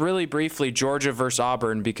just really briefly Georgia versus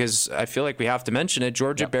Auburn because I feel like we have to mention it.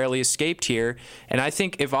 Georgia barely escaped here, and I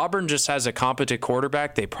think if Auburn just has a competent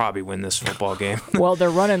quarterback, they probably win this football game. Well, they're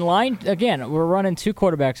running line again. We're running 2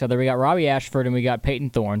 quarterbacks out there. We got Robbie Ashford and we got Peyton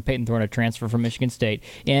Thorne. Peyton Thorne, a transfer from Michigan State,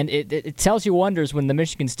 and it tells you wonders when the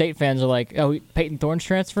Michigan State fans are like, "Oh, Peyton Thorne's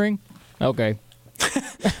transferring? Okay."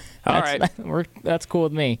 All right, that's cool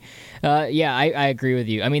with me. I agree with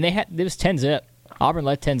you. I mean, it was 10-zip. Auburn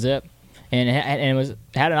led 10-zip. And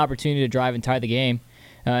had an opportunity to drive and tie the game,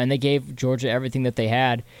 and they gave Georgia everything that they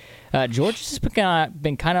had. Georgia's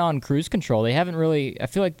been kind of on cruise control. They haven't really. I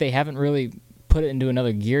feel like they haven't really put it into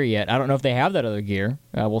another gear yet. I don't know if they have that other gear.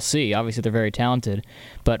 We'll see. Obviously, they're very talented,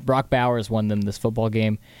 but Brock Bowers won them this football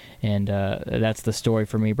game, and that's the story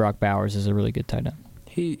for me. Brock Bowers is a really good tight end.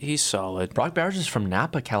 He's solid. Brock Bowers is from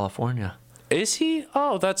Napa, California. Is he?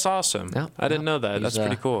 Oh, that's awesome. I didn't know that. That's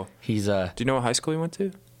pretty cool. Do you know what high school he went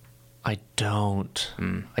to? I don't.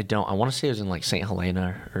 I want to say it was in like St.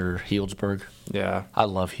 Helena or Healdsburg. Yeah. I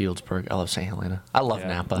love Healdsburg. I love St. Helena. I love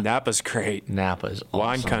Napa. Napa's great. Napa is awesome.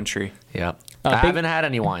 Wine country. Yep. I haven't had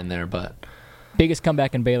any wine there, but. Biggest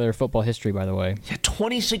comeback in Baylor football history, by the way. Yeah,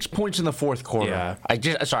 26 points in the fourth quarter. Yeah. I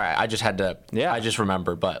just had to. Yeah. I just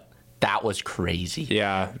remember, but That was crazy.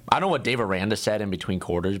 Yeah. I don't know what Dave Aranda said in between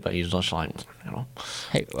quarters, but he was just like,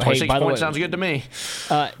 Hey, 26 by the way, points sounds good to me.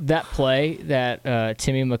 That play that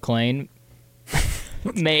Timmy McClain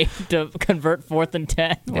made to convert 4th and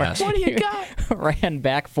 10. Yes. What do you got? Ran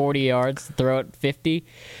back 40 yards, throw it 50.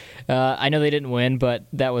 I know they didn't win, but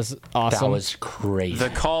that was awesome. That was crazy. The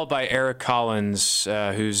call by Eric Collins,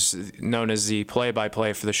 who's known as the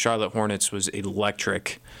play-by-play for the Charlotte Hornets, was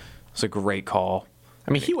electric. It was a great call. I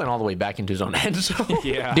mean, he went all the way back into his own end. So.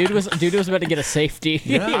 Yeah. Dude was about to get a safety.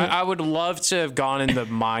 Yeah. I would love to have gone in the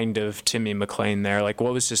mind of Timmy McClain there. Like,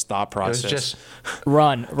 what was his thought process? It was just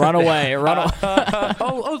run away, run away.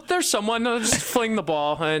 Oh, there's someone. Just fling the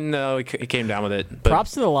ball, and he came down with it. But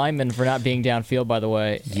props to the lineman for not being downfield, by the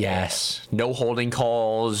way. Yes. No holding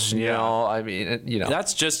calls. You know, I mean,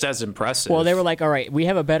 That's just as impressive. Well, they were like, all right, we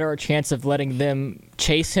have a better chance of letting them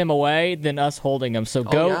chase him away than us holding him. So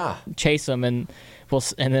go chase him, and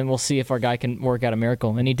then we'll see if our guy can work out a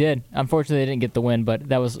miracle. And he did. Unfortunately, they didn't get the win, but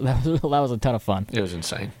that was a ton of fun. It was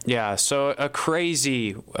insane. Yeah, so a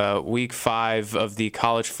crazy week 5 of the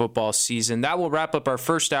college football season. That will wrap up our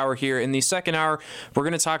first hour here. In the second hour, we're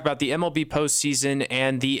going to talk about the MLB postseason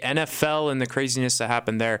and the NFL and the craziness that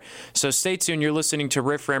happened there. So stay tuned. You're listening to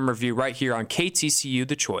Riff Ram Review right here on KTCU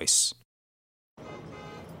The Choice.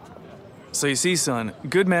 So you see, son,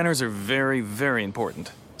 good manners are very, very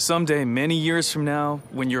important. Someday, many years from now,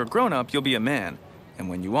 when you're a grown-up, you'll be a man. And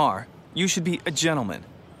when you are, you should be a gentleman.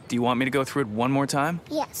 Do you want me to go through it one more time?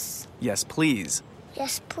 Yes. Yes, please.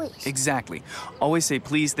 Yes, please. Exactly. Always say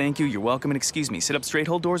please, thank you, you're welcome, and excuse me. Sit up straight,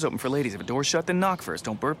 hold doors open for ladies. If a door's shut, then knock first.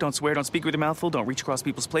 Don't burp, don't swear, don't speak with your mouth full, don't reach across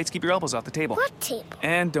people's plates, keep your elbows off the table. What table?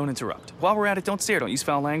 And don't interrupt. While we're at it, don't stare, don't use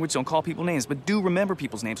foul language, don't call people names, but do remember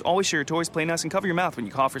people's names. Always share your toys, play nice, and cover your mouth when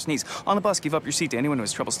you cough or sneeze. On the bus, give up your seat to anyone who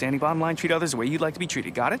has trouble standing. Bottom line, treat others the way you'd like to be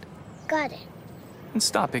treated. Got it? Got it. And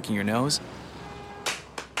stop picking your nose.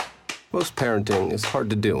 Most parenting is hard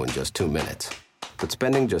to do in just 2 minutes. But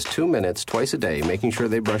spending just 2 minutes twice a day making sure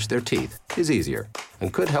they brush their teeth is easier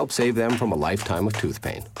and could help save them from a lifetime of tooth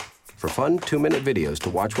pain. For fun 2-minute videos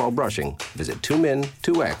to watch while brushing, visit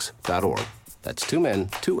 2min2x.org. That's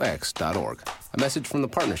 2min2x.org. A message from the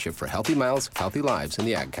Partnership for Healthy Mouths, Healthy Lives, and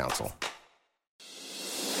the Ad Council.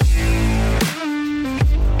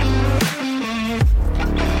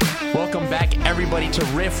 Welcome back, everybody, to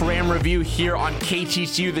Riff Ram Review here on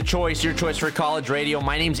KTCU The Choice, your choice for college radio.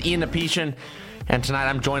 My name's Ian Nepetian, and tonight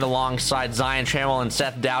I'm joined alongside Zion Trammell and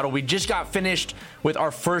Seth Dowdle. We just got finished with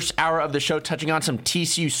our first hour of the show, touching on some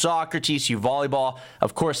TCU soccer, TCU volleyball,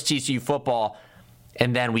 of course, TCU football,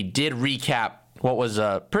 and then we did recap what was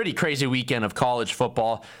a pretty crazy weekend of college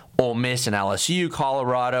football, Ole Miss and LSU,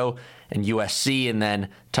 Colorado and USC, and then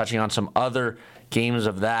touching on some other games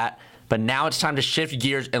of that. But now it's time to shift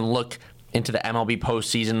gears and look into the MLB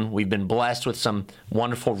postseason. We've been blessed with some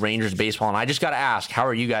wonderful Rangers baseball, and I just got to ask, how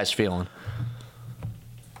are you guys feeling?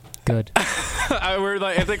 Good.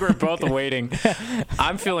 I think we're both waiting.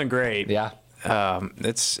 I'm feeling great. Yeah.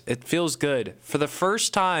 It feels good. For the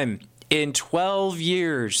first time in 12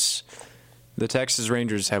 years, the Texas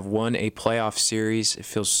Rangers have won a playoff series. It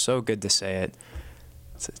feels so good to say it.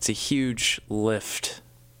 It's a huge lift.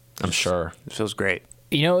 I'm sure. It feels great.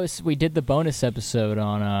 You know, we did the bonus episode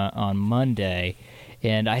on Monday,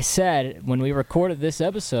 and I said when we recorded this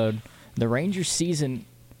episode, the Rangers season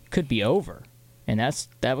could be over, and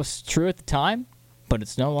that was true at the time, but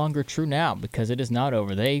it's no longer true now because it is not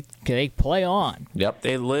over. They play on. Yep.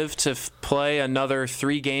 They live to play another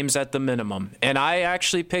 3 games at the minimum, and I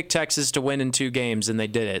actually picked Texas to win in 2 games, and they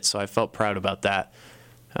did it, so I felt proud about that.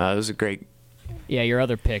 It was a great. Yeah, your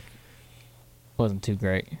other pick wasn't too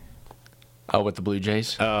great. Oh, with the Blue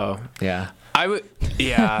Jays? Oh. Yeah.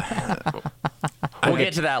 Yeah. We'll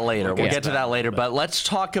get to that later. We'll get to that later. But let's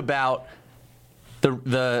talk about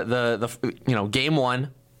the game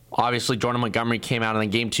 1. Obviously, Jordan Montgomery came out, and then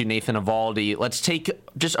game 2, Nathan Eovaldi. Let's take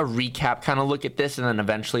just a recap, kind of look at this, and then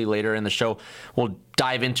eventually later in the show, we'll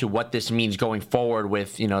dive into what this means going forward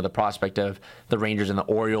with, the prospect of the Rangers and the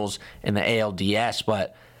Orioles and the ALDS.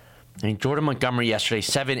 But, Jordan Montgomery yesterday,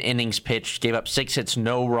 7 innings pitched, gave up 6 hits,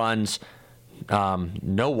 no runs.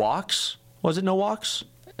 No walks? Was it no walks?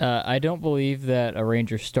 I don't believe that a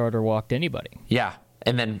Rangers starter walked anybody. Yeah,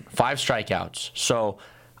 and then 5 strikeouts. So,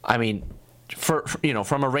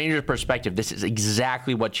 from a Rangers perspective, this is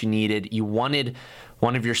exactly what you needed. You wanted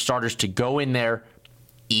one of your starters to go in there,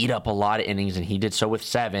 eat up a lot of innings, and he did so with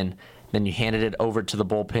 7. Then you handed it over to the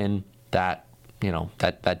bullpen that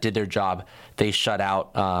did their job. They shut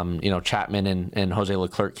out, Chapman and Jose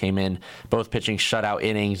Leclerc came in, both pitching shutout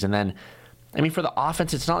innings, and then. For the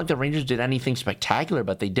offense, it's not like the Rangers did anything spectacular,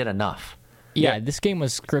 but they did enough. Yeah, this game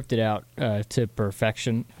was scripted out to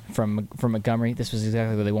perfection from Montgomery. This was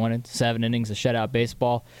exactly what they wanted. 7 innings of shutout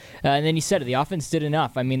baseball, and then you said it. The offense did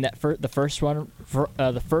enough. I mean, the first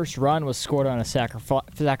run was scored on a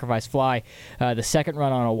sacrifice fly. The second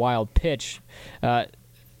run on a wild pitch. The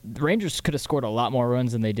Rangers could have scored a lot more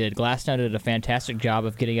runs than they did. Glasnow did a fantastic job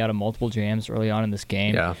of getting out of multiple jams early on in this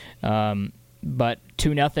game. Yeah. But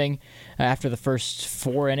 2-0 after the first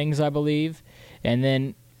 4 innings, I believe, and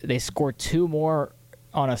then they scored 2 more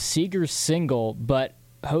on a Seager single, but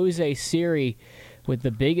Jose Siri with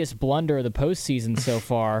the biggest blunder of the postseason so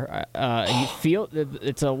far. You feel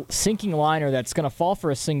it's a sinking liner that's going to fall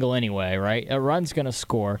for a single anyway, right? A run's going to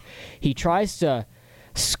score. He tries to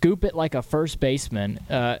scoop it like a first baseman.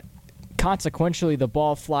 Consequentially, the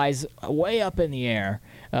ball flies way up in the air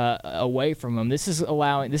away from him. This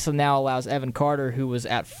now allows Evan Carter, who was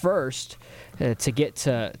at first, to get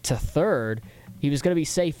to third. He was going to be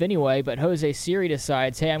safe anyway, but Jose Siri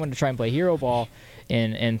decides, hey, I'm going to try and play hero ball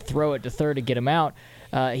and throw it to third to get him out.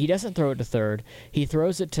 He doesn't throw it to third. He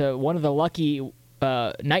throws it to one of the lucky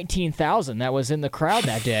 19,000 that was in the crowd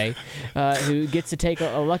that day, who gets to take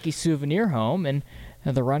a lucky souvenir home, and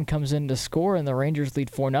the run comes in to score, and the Rangers lead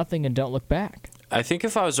 4-0 and don't look back. I think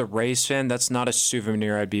if I was a Rays fan, that's not a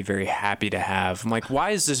souvenir I'd be very happy to have. I'm like, why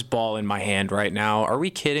is this ball in my hand right now? Are we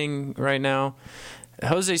kidding right now?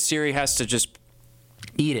 Jose Siri has to just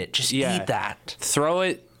eat it. Just eat that. Throw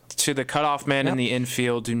it to the cutoff man in the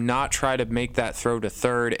infield. Do not try to make that throw to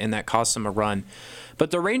third, and that costs them a run. But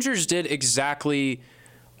the Rangers did exactly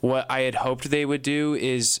what I had hoped they would do.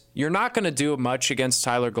 Is you're not going to do much against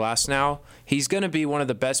Tyler Glasnow. He's going to be one of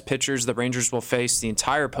the best pitchers the Rangers will face the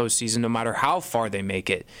entire postseason, no matter how far they make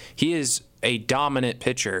it. He is a dominant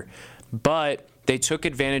pitcher. But they took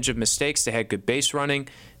advantage of mistakes. They had good base running.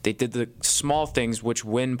 They did the small things which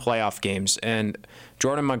win playoff games. And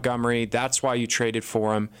Jordan Montgomery, that's why you traded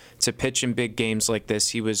for him to pitch in big games like this.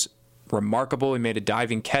 He was remarkable. He made a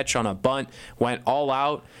diving catch on a bunt, went all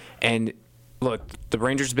out. And look, the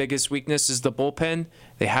Rangers' biggest weakness is the bullpen.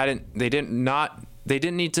 They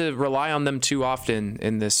didn't need to rely on them too often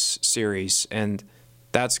in this series, and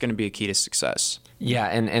that's going to be a key to success. Yeah,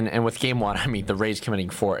 and with game 1, I mean, the Rays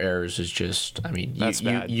committing 4 errors is just, I mean,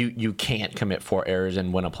 you can't commit 4 errors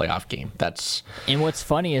and win a playoff game. And what's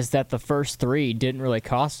funny is that the first 3 didn't really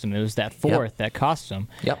cost them. It was that 4th that cost them.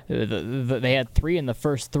 Yep. They had 3 in the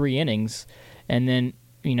first 3 innings, and then,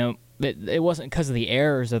 it wasn't because of the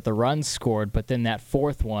errors that the runs scored, but then that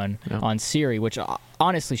 4th one on Siri, which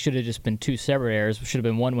honestly should have just been 2 separate errors. Should have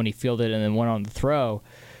been one when he fielded and then one on the throw.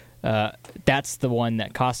 That's the one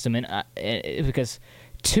that cost him, because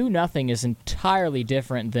 2-0 is entirely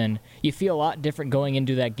different than you feel a lot different going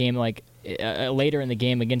into that game, like later in the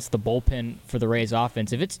game against the bullpen for the Rays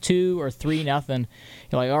offense. If it's 2 or 3-0,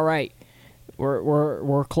 you're like, all right,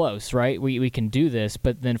 we're close, right? We can do this.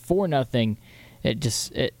 But then 4-0,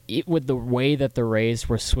 with the way that the Rays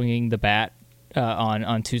were swinging the bat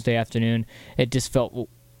on Tuesday afternoon, it just felt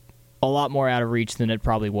a lot more out of reach than it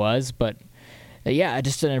probably was, but. Yeah,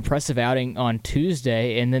 just an impressive outing on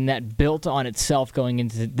Tuesday, and then that built on itself going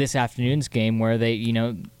into this afternoon's game, where they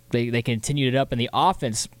continued it up, and the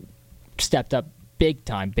offense stepped up big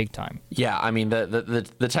time. Yeah, I mean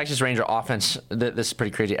the Texas Ranger offense. This is pretty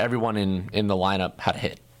crazy. Everyone in the lineup had a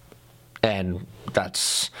hit, and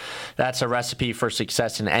that's a recipe for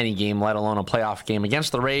success in any game, let alone a playoff game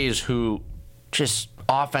against the Rays, who just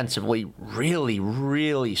offensively really,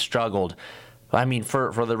 really struggled. I mean,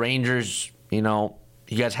 for the Rangers. You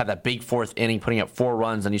guys had that big 4th inning, putting up 4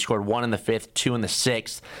 runs, and you scored 1 in the 5th, 2 in the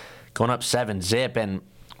 6th, going up 7-0. And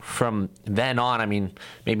from then on, I mean,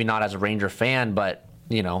 maybe not as a Ranger fan, but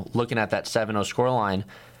looking at that 7-0 scoreline,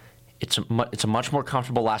 it's a much more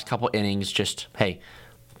comfortable last couple innings. Just hey,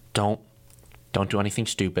 don't do anything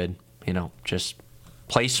stupid. Just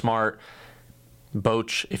play smart.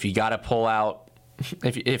 Boch, if you got to pull out.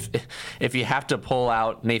 If you have to pull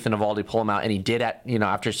out Nathan Eovaldi, pull him out, and he did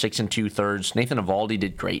after 6 2/3. Nathan Eovaldi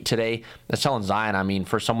did great today. That's telling Zion. I mean,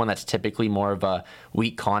 for someone that's typically more of a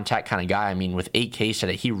weak contact kind of guy, I mean, with 8 Ks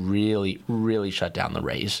today, he really, really shut down the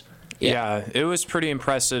Rays. Yeah, it was pretty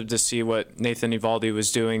impressive to see what Nathan Eovaldi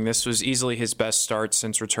was doing. This was easily his best start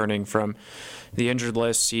since returning from the injured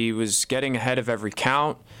list. He was getting ahead of every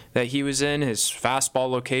count that he was in. His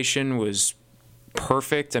fastball location was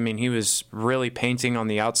perfect. I mean, he was really painting on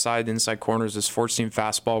the outside, inside corners. His four-seam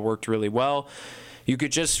fastball worked really well. You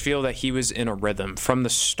could just feel that he was in a rhythm from the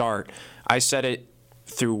start. I said it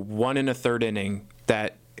through 1 1/3 inning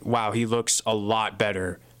that, wow, he looks a lot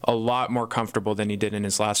better, a lot more comfortable than he did in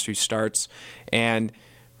his last few starts. And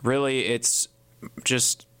really, it's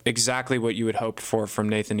just exactly what you had hoped for from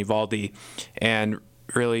Nathan Eovaldi, and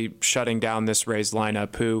really shutting down this Rays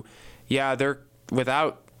lineup who, they're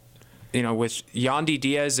without, with Yandy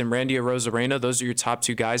Diaz and Randy Arozarena, those are your top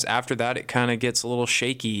two guys. After that, it kind of gets a little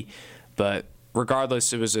shaky, but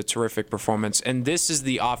regardless, it was a terrific performance, and this is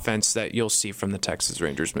the offense that you'll see from the Texas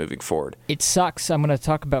Rangers moving forward. It sucks. I'm going to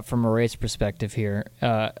talk about from a Rays perspective here.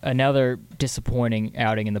 Another disappointing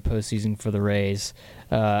outing in the postseason for the Rays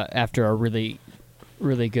after a really,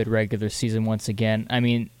 really good regular season once again. I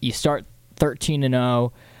mean, you start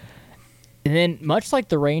 13-0, and then much like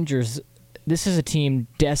the Rangers, this is a team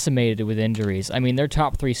decimated with injuries. I mean, their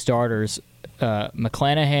top three starters,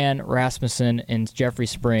 McClanahan, Rasmussen, and Jeffrey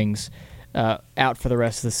Springs, out for the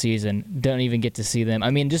rest of the season. Don't even get to see them.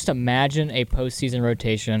 I mean, just imagine a postseason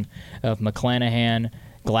rotation of McClanahan,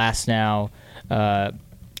 Glasnow,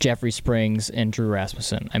 Jeffrey Springs, and Drew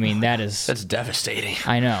Rasmussen. I mean, that's devastating.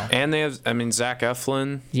 I know. And they have, Zach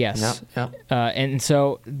Eflin. Yes. Yep. And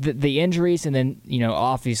so the injuries, and then,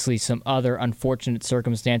 obviously some other unfortunate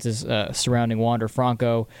circumstances surrounding Wander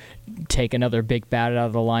Franco take another big bat out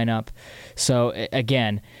of the lineup. So,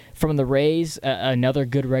 again, from the Rays, another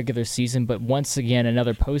good regular season, but once again,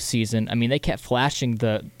 another postseason. I mean, they kept flashing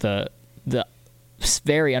the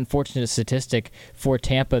very unfortunate statistic for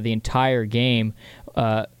Tampa the entire game.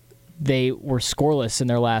 They were scoreless in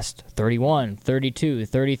their last 31, 32,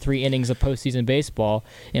 33 innings of postseason baseball,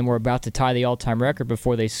 and were about to tie the all-time record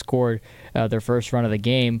before they scored their first run of the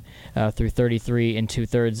game through 33 and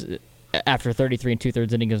 2/3, after 33 and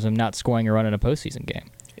 2/3 innings of not scoring a run in a postseason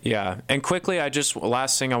game. Yeah, and quickly,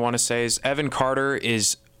 last thing I want to say is Evan Carter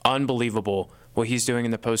is unbelievable what he's doing in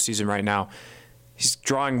the postseason right now. He's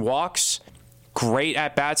drawing walks, great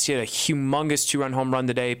at-bats. He had a humongous 2-run home run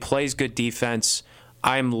today, plays good defense.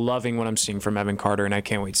 I'm loving what I'm seeing from Evan Carter, and I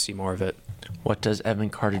can't wait to see more of it. What does Evan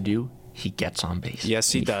Carter do? He gets on base.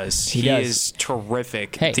 Yes, he does. He does. Is is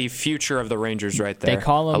terrific. Hey, the future of the Rangers right there. They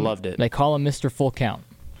call him, I loved it. They call him Mr. Full Count.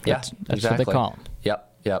 That's exactly what they call him.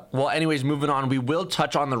 Yep. Well, anyways, moving on, we will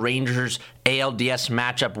touch on the Rangers ALDS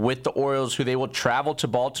matchup with the Orioles, who they will travel to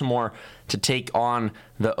Baltimore to take on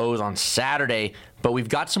the O's on Saturday. But we've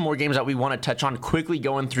got some more games that we want to touch on. Quickly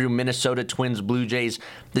going through Minnesota Twins Blue Jays.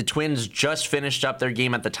 The Twins just finished up their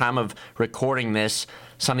game at the time of recording this.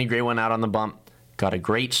 Sonny Gray went out on the bump. Got a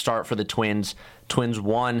great start for the Twins. Twins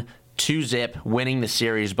won 2-0, winning the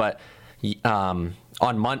series. But on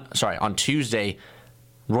Tuesday,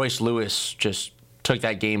 Royce Lewis just took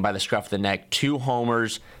that game by the scruff of the neck. 2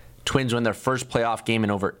 homers. Twins win their first playoff game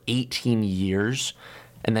in over 18 years.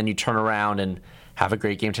 And then you turn around and have a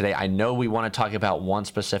great game today. I know we want to talk about one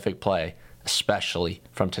specific play, especially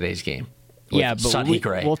from today's game. Yeah, but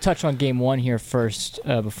we'll touch on game one here first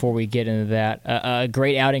before we get into that. A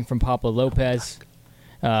great outing from Pablo Lopez.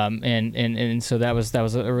 And so that was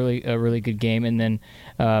a really good game. And then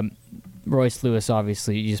Royce Lewis,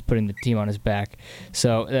 obviously, just putting the team on his back.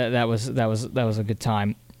 So that was a good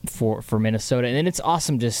time for Minnesota. And then it's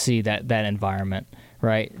awesome to see that environment,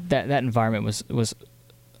 right? That environment was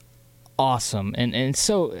awesome. And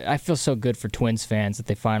so I feel so good for Twins fans that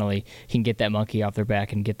they finally can get that monkey off their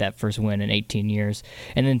back and get that first win in 18 years.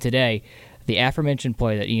 And then today, the aforementioned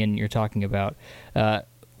play that Ian you're talking about.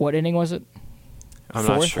 What inning was it? I'm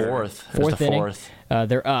not sure. Fourth inning.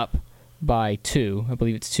 They're up by 2. I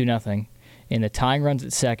believe it's 2-0. And the tying runs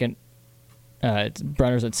at second.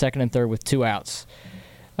 Runners at second and third with 2 outs.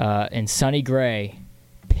 And Sonny Gray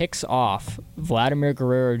picks off Vladimir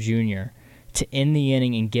Guerrero Jr. to end the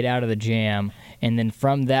inning and get out of the jam. And then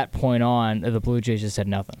from that point on, the Blue Jays just had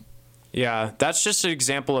nothing. Yeah, that's just an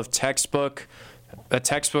example of a textbook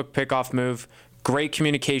pickoff move. Great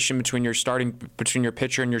communication between your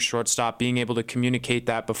pitcher and your shortstop, being able to communicate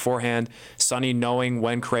that beforehand. Sonny knowing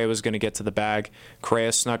when Correa was going to get to the bag.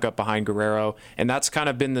 Correa snuck up behind Guerrero. And that's kind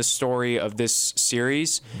of been the story of this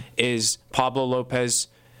series is Pablo Lopez,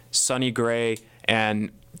 Sonny Gray, and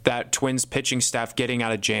that Twins pitching staff getting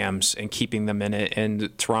out of jams and keeping them in it,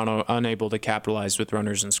 and Toronto unable to capitalize with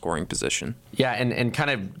runners in scoring position. Yeah, and kind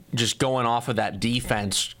of just going off of that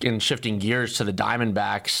defense and shifting gears to the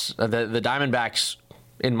Diamondbacks. The Diamondbacks,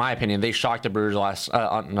 in my opinion, they shocked the Brewers last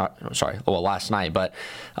night, but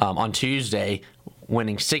on Tuesday,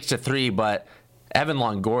 winning 6-3. But Evan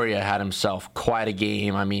Longoria had himself quite a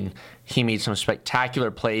game. I mean, he made some spectacular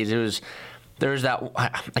plays. There's that,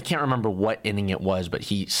 I can't remember what inning it was, but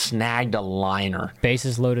he snagged a liner.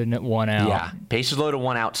 Bases loaded at 1 out. Yeah, bases loaded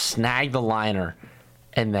 1 out, snagged the liner,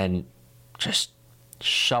 and then just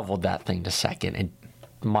shoveled that thing to second. And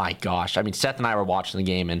my gosh, I mean, Seth and I were watching the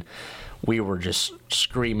game, and we were just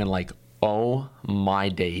screaming like, oh my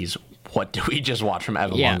days, what did we just watch from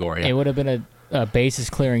Evan Longoria? It would have been bases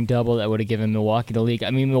clearing double that would have given Milwaukee the lead.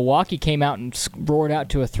 I mean, Milwaukee came out and roared out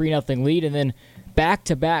to a 3-0 lead, and then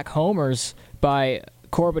back-to-back homers by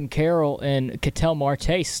Corbin Carroll and Ketel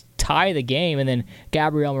Marte tie the game, and then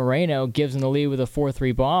Gabriel Moreno gives them the lead with a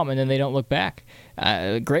 4-3 bomb, and then they don't look back.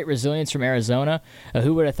 Great resilience from Arizona.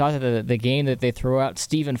 Who would have thought that the game that they threw out,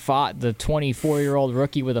 Stephen Fott, the 24-year-old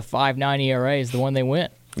rookie with a 5.9 ERA, is the one they win?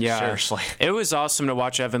 Yeah, seriously. It was awesome to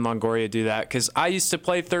watch Evan Longoria do that because I used to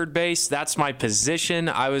play third base. That's my position.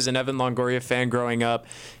 I was an Evan Longoria fan growing up.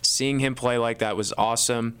 Seeing him play like that was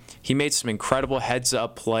awesome. He made some incredible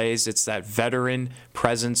heads-up plays. It's that veteran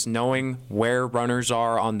presence, knowing where runners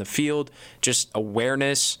are on the field, just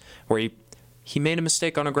awareness where he made a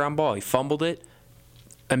mistake on a ground ball. He fumbled it,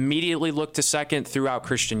 immediately looked to second, threw out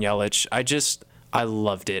Christian Yelich. I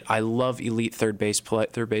loved it. I love elite third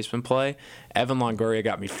baseman play. Evan Longoria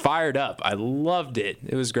got me fired up. I loved it.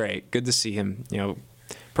 It was great. Good to see him,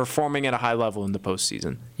 performing at a high level in the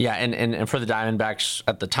postseason. Yeah, and for the Diamondbacks,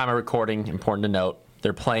 at the time of recording, important to note,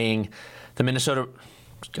 they're playing the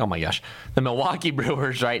Milwaukee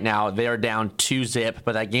Brewers right now. They are down 2-0,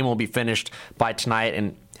 but that game will be finished by tonight,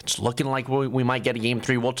 and it's looking like we might get a Game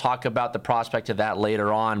 3. We'll talk about the prospect of that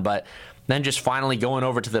later on, but then just finally going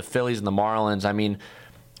over to the Phillies and the Marlins. I mean,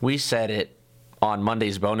 we said it on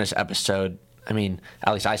Monday's bonus episode. I mean,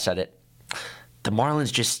 at least I said it. The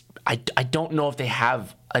Marlins just, I don't know if they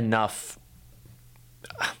have enough.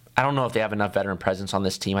 I don't know if they have enough veteran presence on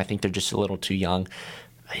this team. I think they're just a little too young.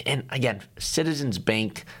 And again, Citizens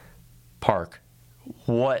Bank Park,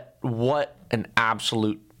 what an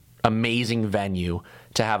absolute amazing venue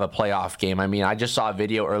to have a playoff game. I mean, I just saw a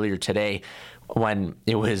video earlier today when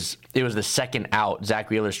it was the second out, Zach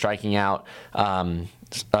Wheeler striking out. I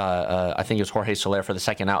think it was Jorge Soler for the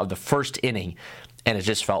second out of the first inning, and it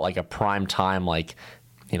just felt like a prime time,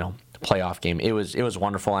 playoff game. It was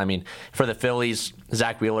wonderful. I mean, for the Phillies,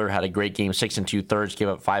 Zach Wheeler had a great game, 6 2/3, gave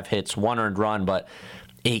up 5 hits, 1 earned run, but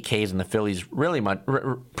 8 Ks, and the Phillies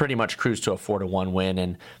pretty much cruised to a 4-1 win,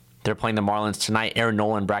 and they're playing the Marlins tonight. Aaron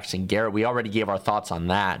Nola, Braxton Garrett. We already gave our thoughts on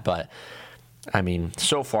that, but I mean,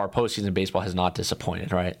 so far, postseason baseball has not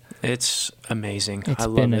disappointed, right? It's amazing. I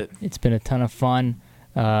love it. It's been a ton of fun.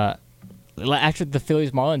 After the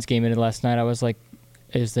Phillies-Marlins game ended last night, I was like,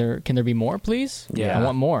 can there be more, please? Yeah. I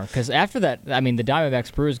want more. Because after that, I mean, the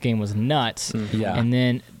Diamondbacks-Brewers game was nuts. Yeah. And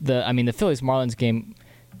then the Phillies-Marlins game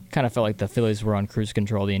kind of felt like the Phillies were on cruise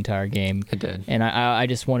control the entire game. It did. And I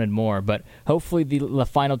just wanted more. But hopefully the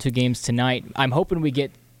final 2 games tonight, I'm hoping we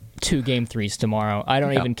get 2 Game 3s tomorrow. I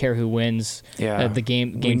don't even care who wins the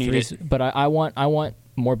game 3s, but I want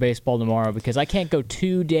more baseball tomorrow because I can't go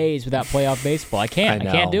 2 days without playoff baseball. I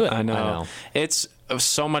can't do it. I know. It's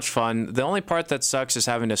so much fun. The only part that sucks is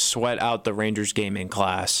having to sweat out the Rangers game in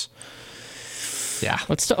class. Yeah.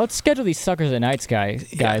 Let's schedule these suckers at nights,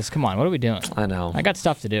 guys. Yeah. Come on, what are we doing? I know. I got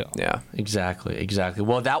stuff to do. Yeah. Exactly.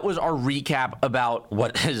 Well, that was our recap about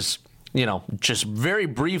what has just very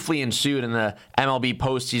briefly ensued in the MLB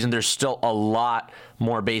postseason. There's still a lot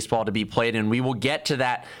more baseball to be played, and we will get to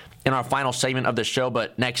that in our final segment of the show.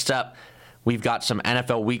 But next up, we've got some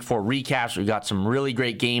NFL Week 4 recaps. We've got some really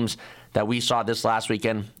great games that we saw this last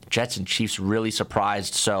weekend. Jets and Chiefs really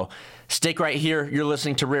surprised. So stick right here. You're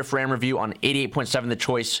listening to Riff Ram Review on 88.7 The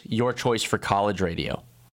Choice, your choice for college radio.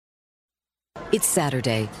 It's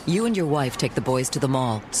Saturday. You and your wife take the boys to the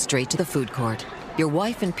mall, straight to the food court. Your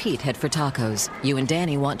wife and Pete head for tacos. You and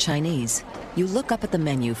Danny want Chinese. You look up at the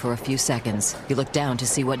menu for a few seconds. You look down to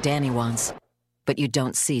see what Danny wants. But you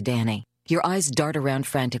don't see Danny. Your eyes dart around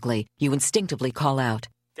frantically. You instinctively call out,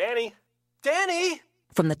 Danny! Danny!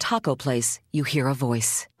 From the taco place, you hear a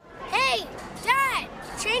voice. Hey, Dad!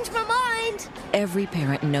 Changed my mind! Every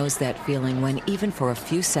parent knows that feeling when, even for a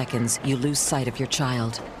few seconds, you lose sight of your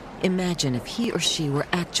child. Imagine if he or she were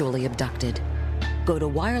actually abducted. Go to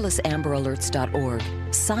wirelessamberAlerts.org.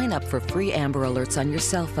 Sign up for free Amber Alerts on your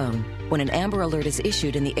cell phone. When an Amber Alert is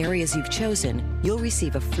issued in the areas you've chosen, you'll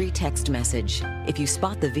receive a free text message. If you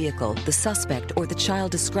spot the vehicle, the suspect, or the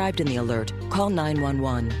child described in the alert, call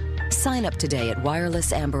 911. Sign up today at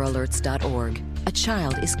wirelessamberAlerts.org. A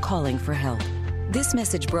child is calling for help. This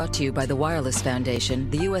message brought to you by the Wireless Foundation,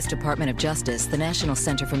 the U.S. Department of Justice, the National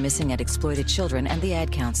Center for Missing and Exploited Children, and the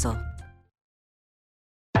Ad Council.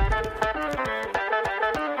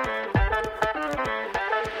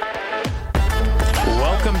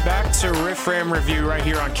 Welcome back to Riff Ram Review right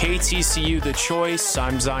here on KTCU The Choice.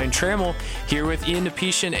 I'm Zion Trammell here with Ian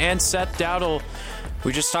Nepetian and Seth Dowdle.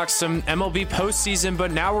 We just talked some MLB postseason,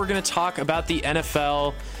 but now we're going to talk about the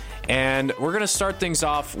NFL, and we're going to start things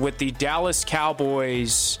off with the Dallas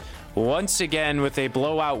Cowboys once again with a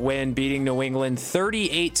blowout win, beating New England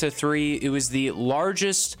 38-3. It was the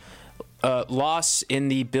largest loss in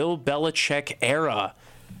the Bill Belichick era.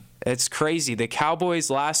 It's crazy. The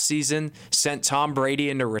Cowboys last season sent Tom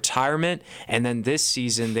Brady into retirement, and then this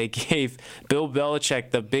season they gave Bill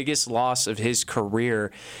Belichick the biggest loss of his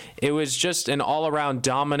career. It was just an all-around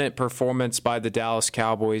dominant performance by the Dallas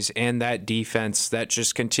Cowboys and that defense that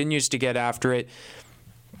just continues to get after it.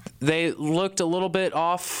 They looked a little bit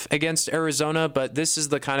off against Arizona, but this is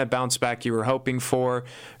the kind of bounce back you were hoping for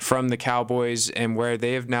from the Cowboys, and where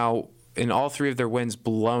they have now, in all 3 of their wins,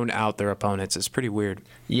 blown out their opponents. It's pretty weird.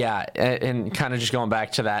 Yeah, and kind of just going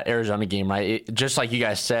back to that Arizona game, right? Just like you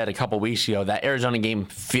guys said a couple weeks ago, that Arizona game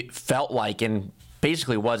felt like and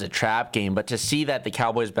basically was a trap game. But to see that the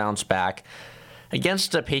Cowboys bounce back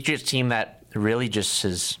against a Patriots team that really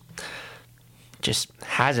just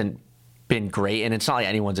hasn't been great, and it's not like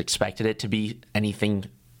anyone's expected it to be anything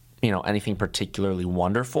particularly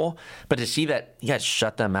wonderful, but to see that you guys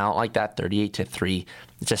shut them out like that 38-3,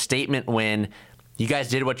 it's a statement win. You guys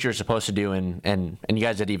did what you're supposed to do, and you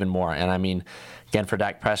guys did even more. And I mean, again, for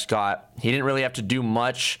Dak Prescott, he didn't really have to do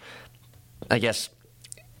much, I guess,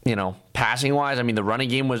 passing wise. I mean, the running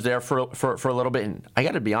game was there for a little bit, and I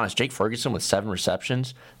got to be honest, Jake Ferguson with 7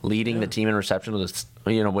 receptions, leading the team in receptions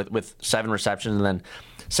with 7 receptions and then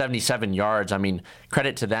 77 yards. I mean,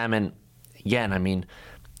 credit to them. And again, I mean,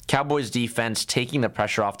 Cowboys defense taking the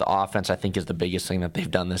pressure off the offense, I think, is the biggest thing that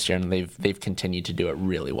they've done this year, and they've continued to do it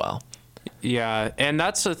really well. Yeah, and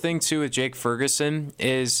that's the thing too with Jake Ferguson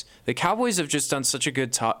is the Cowboys have just done such a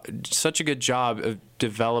good job of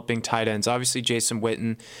developing tight ends. Obviously, Jason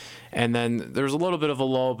Witten, and then there was a little bit of a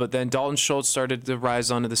lull, but then Dalton Schultz started to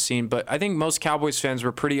rise onto the scene. But I think most Cowboys fans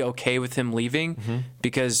were pretty okay with him leaving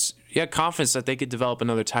because you had confidence that they could develop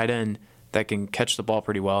another tight end that can catch the ball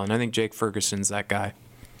pretty well, and I think Jake Ferguson's that guy.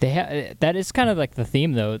 That is kind of like the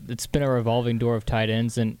theme, though. It's been a revolving door of tight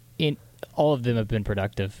ends, and all of them have been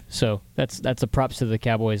productive. So that's a props to the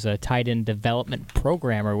Cowboys' tight end development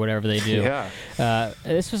program or whatever they do. Yeah.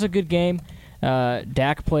 This was a good game.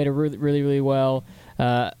 Dak played really, really well.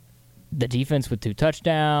 The defense with 2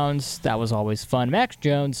 touchdowns, that was always fun. Max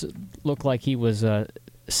Jones looked like he was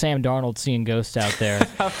Sam Darnold seeing ghosts out there.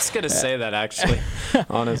 I was going to say that, actually,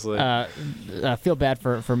 honestly. I feel bad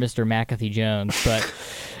for Mr. McAfee Jones,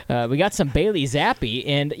 but we got some Bailey Zappi,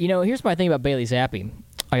 and, here's my thing about Bailey Zappi.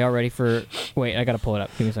 Are y'all ready for... Wait, I got to pull it up.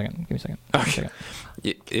 Give me a second. Okay.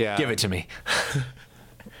 Yeah. Give it to me.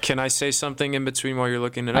 Can I say something in between while you're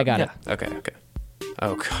looking it up? I got it. Okay.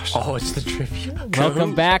 Oh, gosh. Oh, it's the trivia.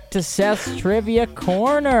 Welcome back to Seth's Trivia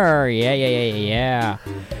Corner. Yeah.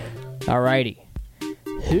 All righty.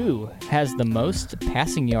 Who has the most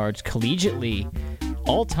passing yards collegiately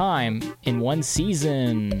all time in one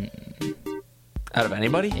season? Out of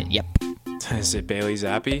anybody? Yep. Is it Bailey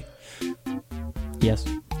Zappi? Yes.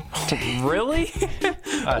 Really?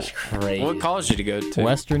 That's crazy. What college did he go to?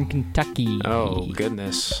 Western Kentucky. Oh,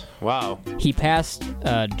 goodness. Wow. He passed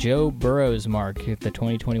Joe Burrow's mark at the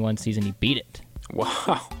 2021 season. He beat it.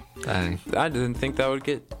 Wow. Dang. I didn't think that would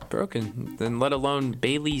get broken, then let alone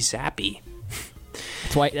Bailey Zappi.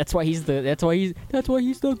 That's why he's the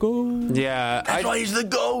GOAT. Yeah, that's why he's the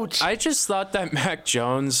GOAT. I just thought that Mac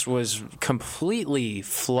Jones was completely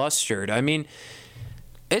flustered. I mean,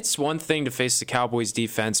 it's one thing to face the Cowboys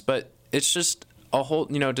defense, but it's just a whole,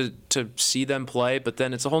 to see them play, but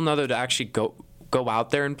then it's a whole nother to actually go out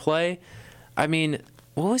there and play. I mean,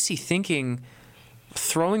 what was he thinking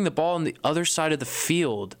throwing the ball on the other side of the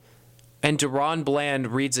field? And Deron Bland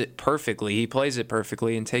reads it perfectly. He plays it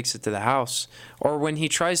perfectly and takes it to the house. Or when he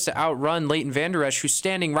tries to outrun Leighton Vander Esch, who's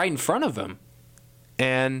standing right in front of him.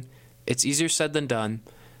 And it's easier said than done.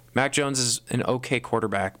 Mac Jones is an okay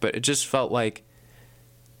quarterback, but it just felt like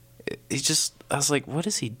I was like, what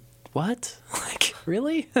is he? What? Like,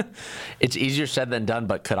 really? It's easier said than done,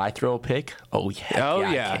 but could I throw a pick? Oh,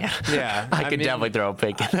 yeah. Yeah. I could definitely throw a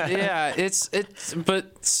pick. Yeah,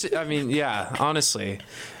 but I mean, yeah, honestly,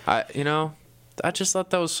 I just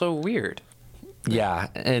thought that was so weird. Yeah,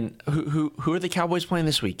 and who are the Cowboys playing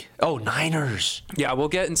this week? Oh, Niners. Yeah, we'll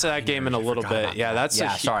get into that game in a little bit. Yeah,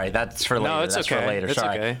 sorry, that's for later. No, it's okay. For later. It's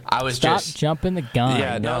sorry. okay. I was Stop jumping the gun.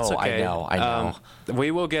 Yeah, no, it's okay. I know. We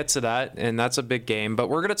will get to that, and that's a big game. But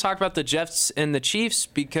we're going to talk about the Jets and the Chiefs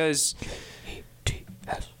because...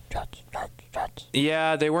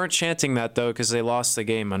 Yeah, they weren't chanting that, though, because they lost the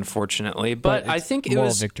game, unfortunately. But I think it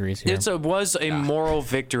was a moral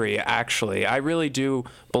victory, actually. I really do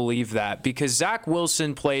believe that because Zach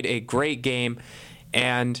Wilson played a great game,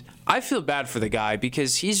 and I feel bad for the guy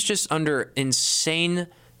because he's just under insane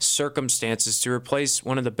circumstances to replace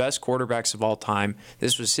one of the best quarterbacks of all time.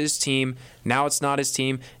 This was his team. Now it's not his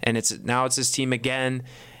team, and now it's his team again.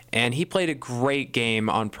 And he played a great game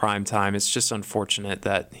on prime time. It's just unfortunate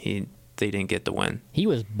that they didn't get the win. He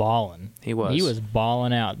was balling. He was. He was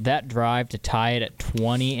balling out. That drive to tie it at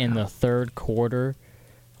 20 in the third quarter.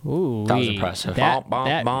 Ooh, that was impressive. That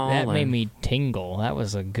made me tingle. That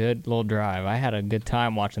was a good little drive. I had a good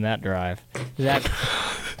time watching that drive.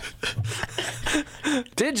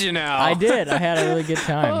 Did you now? I did. I had a really good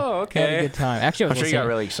time. Oh, okay. I had a good time. Actually, I'm sure you got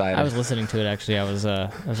really excited. I was listening to it. Actually, I was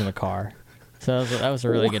in the car. So that was a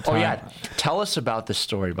really good time. Oh yeah, tell us about this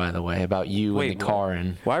story, by the way, about you in the car.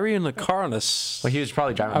 And why were you in the car on this? Well, he was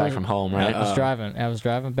probably driving back from home, right? I was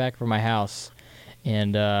driving back from my house,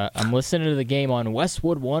 and I'm listening to the game on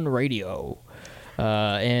Westwood One Radio,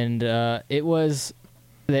 and it was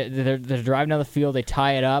they're driving down the field, they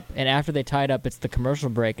tie it up, and after they tie it up, it's the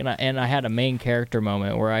commercial break, and I had a main character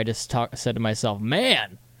moment where I just said to myself,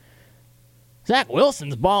 man, Zach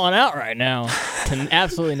Wilson's balling out right now to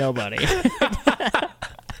absolutely nobody.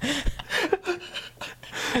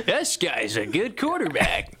 This guy's a good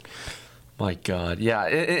quarterback. My God, yeah.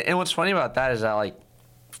 And what's funny about that is that, like,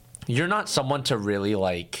 you're not someone to really,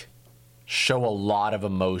 like, show a lot of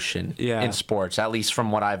emotion in sports, at least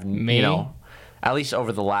from what I've, at least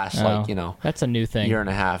over the last, that's a new thing. Year and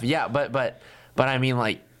a half. Yeah, but I mean,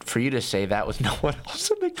 like, for you to say that with no one else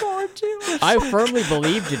in the car, too. I firmly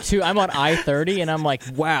believed it, too. I'm on I-30, and I'm like,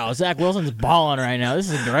 wow, Zach Wilson's balling right now. This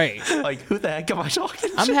is great. Like, who the heck am I talking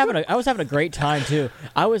to? I was having a great time, too.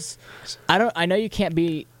 I know you can't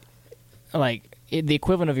be, like, the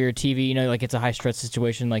equivalent of your TV, like it's a high-stress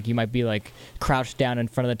situation. Like, you might be, like, crouched down in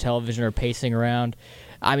front of the television or pacing around.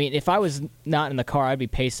 I mean, if I was not in the car, I'd be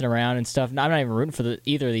pacing around and stuff. I'm not even rooting for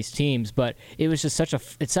either of these teams, but it was just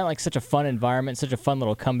it sounded like such a fun environment, such a fun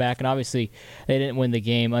little comeback. And obviously, they didn't win the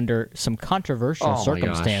game under some controversial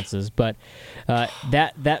circumstances. But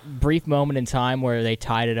that brief moment in time where they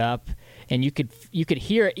tied it up, and you could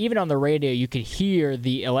hear it, even on the radio, you could hear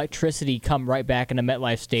the electricity come right back into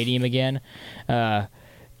MetLife Stadium again.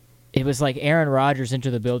 It was like Aaron Rodgers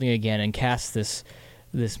entered the building again and cast this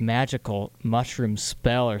magical mushroom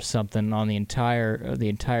spell or something on the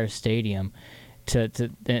entire stadium and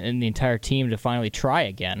the entire team to finally try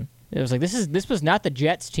again. It was like this was not the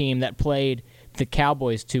Jets team that played the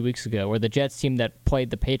Cowboys 2 weeks ago, or the Jets team that played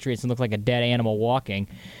the Patriots and looked like a dead animal walking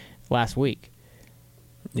last week.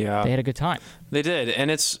 Yeah, they had a good time. They did,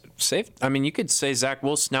 and it's safe. I mean, you could say Zach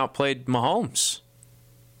Wilson outplayed Mahomes.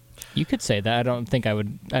 You could say that. I don't think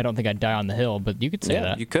I'd die on the hill, but you could say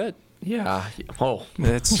that. You could. Yeah. Oh,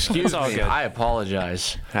 excuse all me. Good. I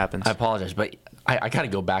apologize. Happens. I apologize, but I got to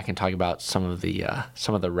go back and talk about some of the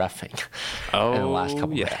reffing in the last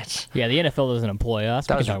couple minutes. Yeah, the NFL doesn't employ us.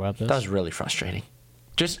 We can talk about this. That was really frustrating.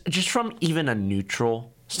 Just from even a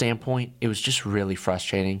neutral standpoint, it was just really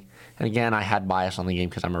frustrating. And again, I had bias on the game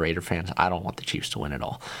because I'm a Raider fan. So I don't want the Chiefs to win at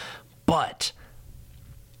all. But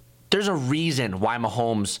there's a reason why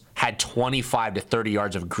Mahomes had 25 to 30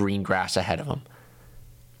 yards of green grass ahead of him.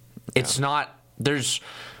 It's not, there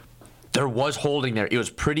was holding there. It was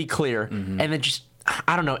pretty clear. Mm-hmm. And then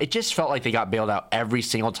I don't know, it just felt like they got bailed out every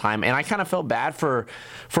single time. And I kind of felt bad for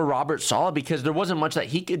Robert Saleh because there wasn't much that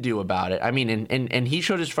he could do about it. I mean, and he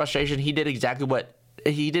showed his frustration. He did exactly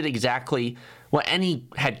what any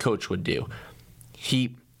head coach would do.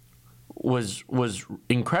 He was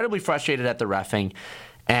incredibly frustrated at the reffing.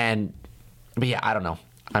 But yeah, I don't know.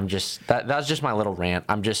 That was just my little rant.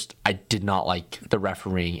 I did not like the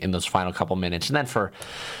refereeing in those final couple minutes. And then for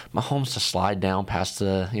Mahomes to slide down past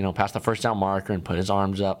the first down marker and put his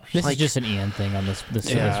arms up. This is just an Ian thing on this one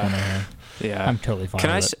right here. Yeah. I'm totally fine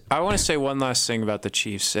with it. I want to say one last thing about the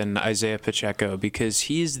Chiefs and Isaiah Pacheco because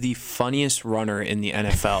he is the funniest runner in the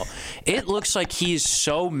NFL. It looks like he's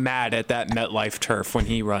so mad at that MetLife turf when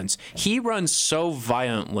he runs. He runs so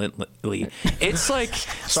violently. It's like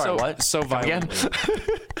Sorry, what? So violently.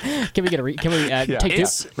 Can we take two?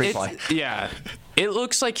 Replay. Yeah. It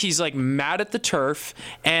looks like he's like mad at the turf,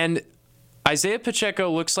 and Isaiah Pacheco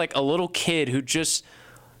looks like a little kid who just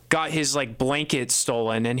got his like blanket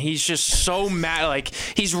stolen, and he's just so mad. Like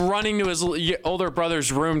he's running to his older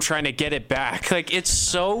brother's room trying to get it back. Like it's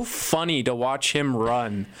so funny to watch him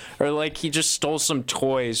run, or like he just stole some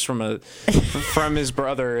toys from his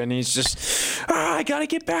brother, and he's just I gotta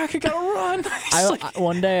get back. I gotta run.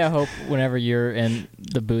 One day I hope whenever you're in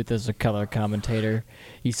the booth as a color commentator,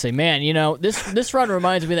 you say, man, this run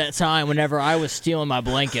reminds me of that time whenever I was stealing my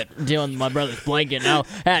brother's blanket, and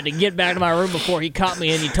I had to get back to my room before he caught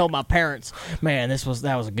me, and he told my parents, man, that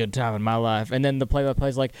was a good time in my life. And then the play-by-play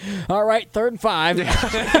is like, all right, 3rd and 5.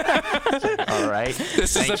 All right.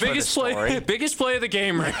 This is the biggest play of the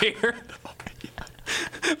game right here.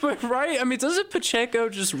 But right, I mean, doesn't Pacheco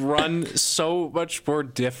just run so much more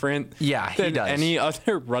different than any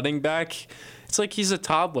other running back? It's like he's a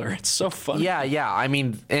toddler. It's so funny. Yeah. I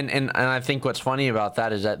mean, and I think what's funny about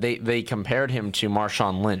that is that they compared him to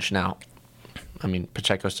Marshawn Lynch. Now, I mean,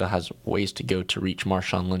 Pacheco still has ways to go to reach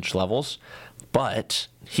Marshawn Lynch levels, but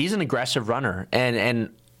he's an aggressive runner.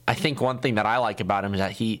 And I think one thing that I like about him is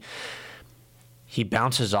that he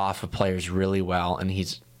bounces off of players really well, and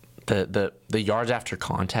he's the yards after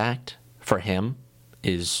contact for him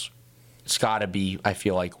it's got to be, I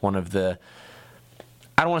feel like, one of the,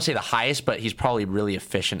 I don't want to say the highest, but he's probably really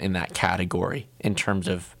efficient in that category in terms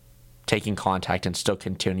of taking contact and still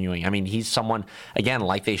continuing. I mean, he's someone, again,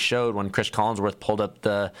 like they showed when Chris Collinsworth pulled up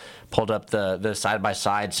the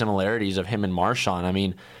side-by-side similarities of him and Marshawn. I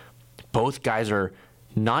mean, both guys are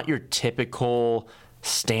not your typical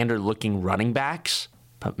standard-looking running backs,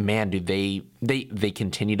 but man, do they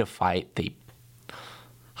continue to fight. They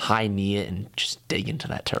high knee it and just dig into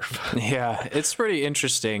that turf. Yeah, it's pretty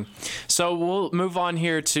interesting. So we'll move on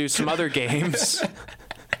here to some other games.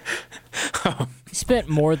 Spent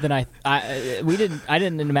more than I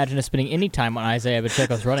didn't imagine us spending any time on Isaiah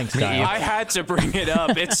Pacheco's running style. I had to bring it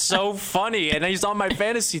up. It's so funny, and he's on my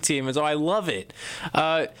fantasy team, and so I love it.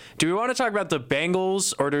 Do we want to talk about the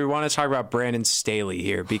Bengals, or do we want to talk about Brandon Staley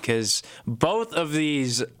here? Because both of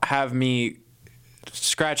these have me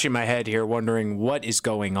scratching my head here, wondering what is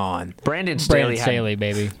going on. Brandon Staley,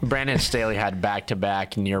 baby. Brandon Staley had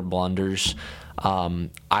back-to-back near blunders.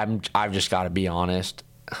 I've just got to be honest.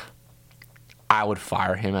 I would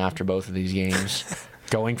fire him after both of these games.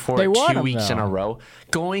 Going for it 2 weeks in a row.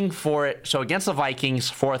 Going for it. So against the Vikings,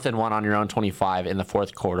 4th and 1 on your own 25 in the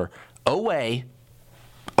fourth quarter. Away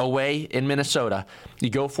in Minnesota. You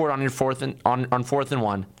go for it on your 4th and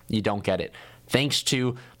 1. You don't get it. Thanks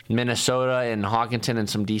to Minnesota and Hawkinson and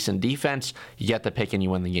some decent defense, you get the pick and you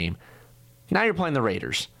win the game. Now you're playing the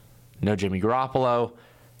Raiders. No Jimmy Garoppolo.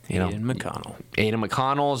 Aiden McConnell. Aiden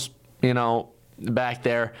McConnell's, back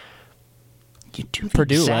there. You do the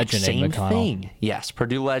Purdue exact legend, same McConnell. thing. Yes,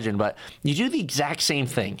 Purdue legend, but you do the exact same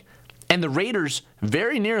thing. And the Raiders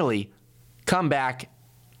very nearly come back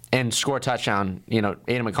and score a touchdown. Aiden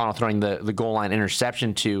McConnell throwing the goal line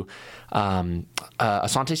interception to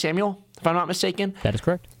Asante Samuel, if I'm not mistaken. That is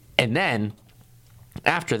correct. And then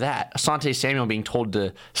after that, Asante Samuel being told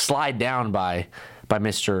to slide down by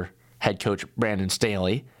Mr. Head Coach Brandon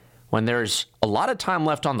Staley. When there's a lot of time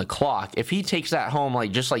left on the clock, if he takes that home,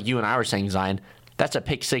 just like you and I were saying, Zion, that's a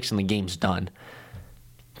pick six and the game's done.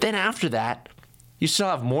 Then after that, you still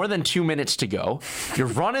have more than 2 minutes to go. You're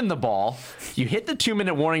running the ball. You hit the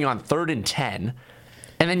 2-minute warning on 3rd and 10,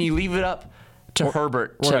 and then you leave it up to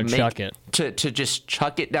Herbert to just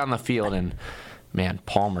chuck it down the field. And man,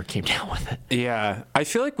 Palmer came down with it. Yeah, I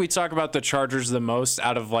feel like we talk about the Chargers the most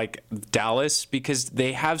out of Dallas because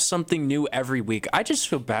they have something new every week. I just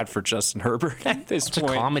feel bad for Justin Herbert at this point.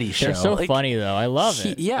 It's a comedy show. They're so funny though. I love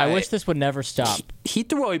it. Yeah, I wish this would never stop. He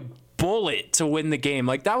threw a bullet to win the game.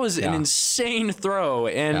 That was an insane throw,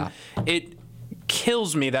 and it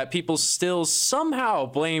kills me that people still somehow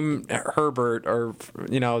blame Herbert, or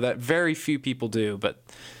that very few people do. But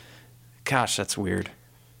gosh, that's weird.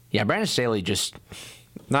 Yeah, Brandon Staley just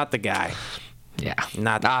not the guy. Yeah, I don't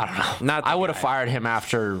know. I would have fired him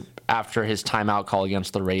after his timeout call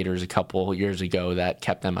against the Raiders a couple years ago that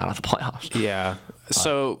kept them out of the playoffs. Yeah.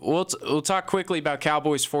 So we'll talk quickly about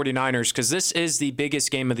Cowboys 49ers because this is the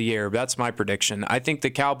biggest game of the year. That's my prediction. I think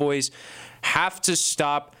the Cowboys have to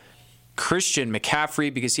stop Christian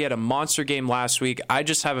McCaffrey because he had a monster game last week. I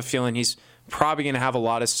just have a feeling he's probably going to have a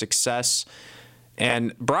lot of success.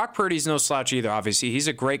 And Brock Purdy's no slouch either, obviously. He's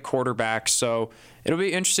a great quarterback, so it'll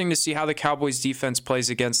be interesting to see how the Cowboys' defense plays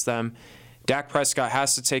against them. Dak Prescott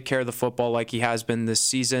has to take care of the football like he has been this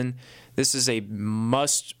season. This is a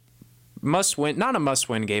must-win, not a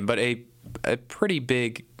must-win game, but a pretty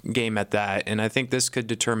big game at that, and I think this could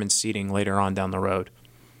determine seeding later on down the road.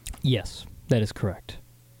 Yes, that is correct.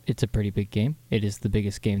 It's a pretty big game. It is the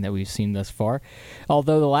biggest game that we've seen thus far.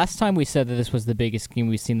 Although the last time we said that this was the biggest game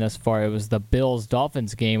we've seen thus far, it was the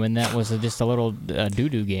Bills-Dolphins game, and that was just a little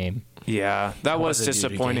doo-doo game. Yeah, that was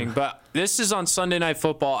disappointing. But this is on Sunday Night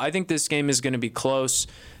Football. I think this game is going to be close.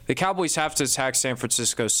 The Cowboys have to attack San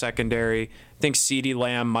Francisco's secondary. I think CeeDee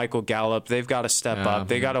Lamb, Michael Gallup, they've got to step up.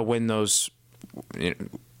 They got to win those,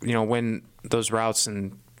 win those routes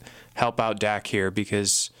and help out Dak here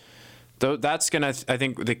because that's going to, I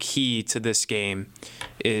think, the key to this game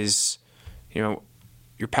is, your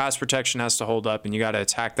pass protection has to hold up and you got to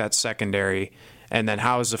attack that secondary. And then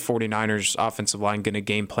how is the 49ers offensive line going to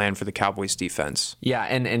game plan for the Cowboys defense? Yeah,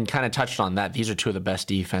 and kind of touched on that. These are two of the best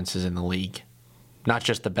defenses in the league. Not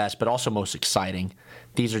just the best, but also most exciting.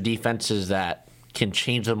 These are defenses that can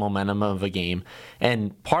change the momentum of a game.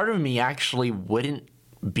 And part of me actually wouldn't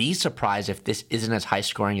be surprised if this isn't as high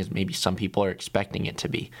scoring as maybe some people are expecting it to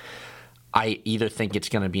be. I either think it's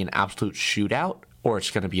going to be an absolute shootout or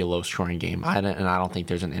it's going to be a low scoring game. And I don't think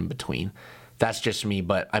there's an in between. That's just me,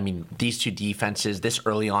 but I mean, these two defenses this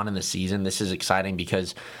early on in the season, this is exciting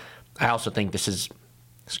because I also think this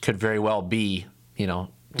could very well be,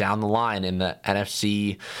 down the line in the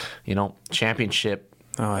NFC, championship.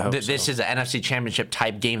 This is an NFC championship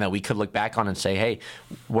type game that we could look back on and say, hey,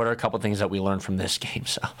 what are a couple things that we learned from this game?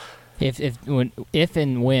 So. If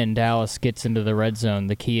and when Dallas gets into the red zone,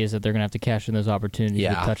 the key is that they're going to have to cash in those opportunities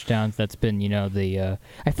with touchdowns. That's been,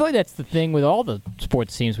 I feel like that's the thing with all the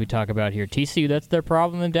sports teams we talk about here. TCU, that's their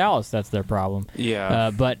problem, and Dallas, that's their problem. Yeah.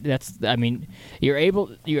 But you're able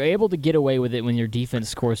to get away with it when your defense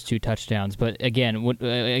scores 2 touchdowns. But again,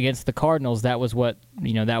 against the Cardinals, that was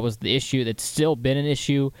that was the issue. That's still been an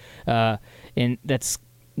issue, and that's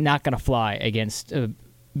not going to fly against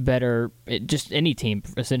just any team,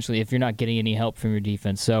 essentially, if you're not getting any help from your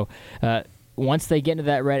defense. So once they get into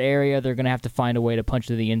that red area, they're going to have to find a way to punch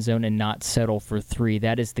to the end zone and not settle for 3.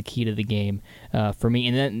 That is the key to the game for me.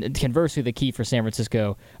 And then conversely, the key for San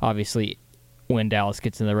Francisco, obviously, when Dallas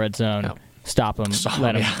gets in the red zone, stop them,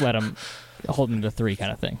 let them hold them to 3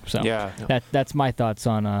 kind of thing. So that's my thoughts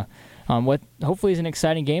on what hopefully is an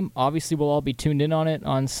exciting game. Obviously, we'll all be tuned in on it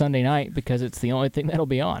on Sunday night because it's the only thing that'll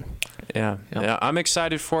be on. Yeah, I'm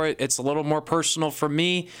excited for it. It's a little more personal for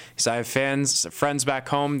me because I have friends back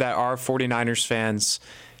home that are 49ers fans,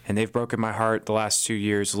 and they've broken my heart the last 2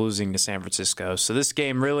 years losing to San Francisco. So this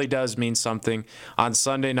game really does mean something. On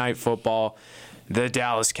Sunday Night Football, the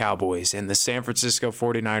Dallas Cowboys and the San Francisco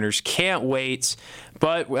 49ers. Can't wait.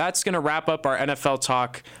 But that's going to wrap up our NFL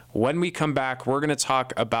talk. When we come back, we're going to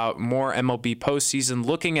talk about more MLB postseason,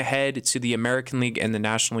 looking ahead to the American League and the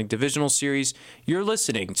National League Divisional Series. You're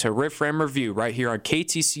listening to Riff Ram Review right here on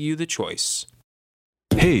KTCU The Choice.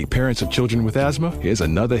 Hey, parents of children with asthma, here's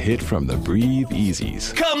another hit from the Breathe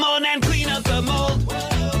Easies. Come on and clean up the mold.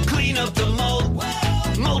 Clean up the mold.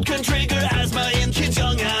 Mold can trigger asthma in kids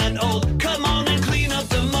young and old. Come on and clean up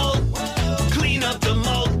the mold. Clean up the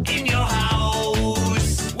mold in your house.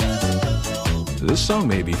 This song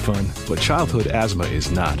may be fun, but childhood asthma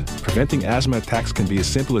is not. Preventing asthma attacks can be as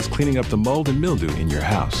simple as cleaning up the mold and mildew in your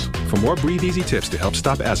house. For more Breathe Easy tips to help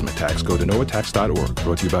stop asthma attacks, go to noattacks.org.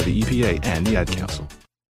 Brought to you by the EPA and the Ad Council.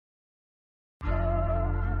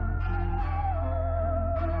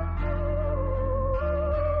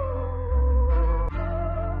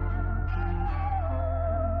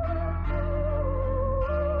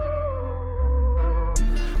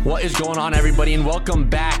 What is going on, everybody, and welcome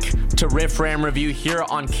back to Riff Ram Review here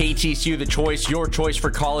on KTCU The Choice, your choice for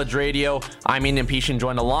college radio. I'm Ian Peshin,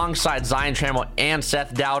 joined alongside Zion Trammell and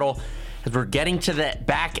Seth Dowdle as we're getting to the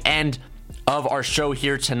back end of our show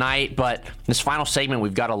here tonight. But this final segment,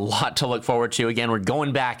 we've got a lot to look forward to. Again, we're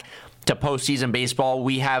going back to postseason baseball.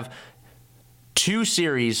 We have two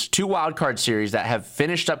wildcard series that have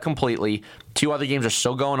finished up completely. 2 other games are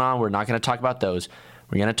still going on. We're not going to talk about those.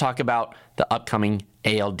 We're going to talk about the upcoming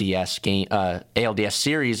ALDS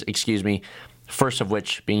series, first of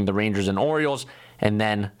which being the Rangers and Orioles, and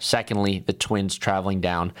then secondly, the Twins traveling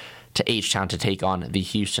down to H-Town to take on the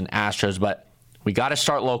Houston Astros. But we got to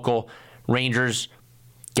start local. Rangers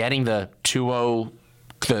getting the 2-0,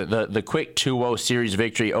 the quick 2-0 series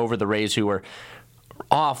victory over the Rays, who were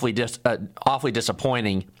awfully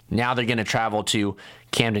disappointing. Now they're going to travel to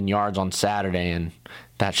Camden Yards on Saturday, and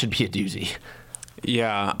that should be a doozy.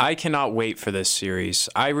 Yeah, I cannot wait for this series.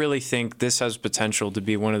 I really think this has potential to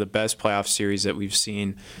be one of the best playoff series that we've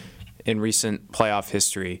seen in recent playoff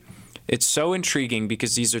history. It's so intriguing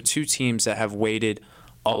because these are 2 teams that have waited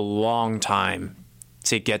a long time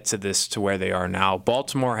to get to where they are now.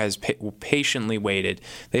 Baltimore has patiently waited.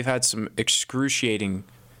 They've had some excruciating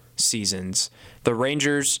seasons. The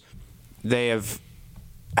Rangers, they have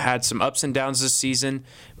had some ups and downs this season,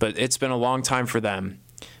 but it's been a long time for them.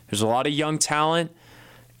 There's a lot of young talent.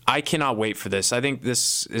 I cannot wait for this. I think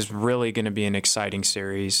this is really going to be an exciting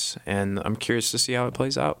series, and I'm curious to see how it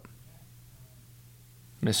plays out.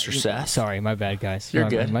 Mr. Seth. Sorry, my bad, guys. You're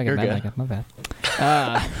good. My good. bad.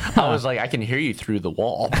 I was like, I can hear you through the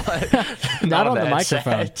wall, but not on the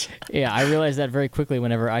microphone. Yeah, I realized that very quickly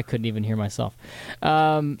whenever I couldn't even hear myself.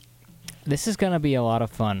 This is going to be a lot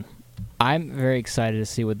of fun. I'm very excited to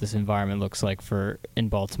see what this environment looks like in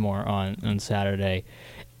Baltimore on Saturday.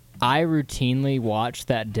 I routinely watch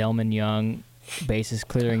that Delman Young bases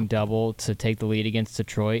clearing double to take the lead against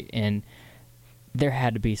Detroit, and there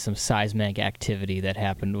had to be some seismic activity that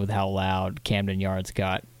happened with how loud Camden Yards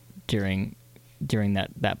got during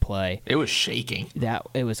that play. It was shaking.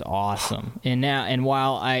 It was awesome. And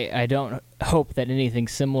while I don't hope that anything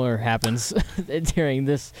similar happens during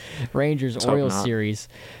this Rangers-Orioles series,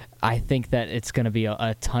 I think that it's going to be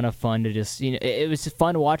a ton of fun to just, it was just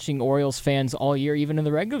fun watching Orioles fans all year, even in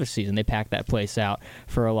the regular season. They packed that place out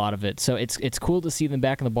for a lot of it. So it's cool to see them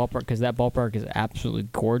back in the ballpark because that ballpark is absolutely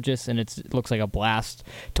gorgeous, and it looks like a blast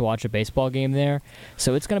to watch a baseball game there.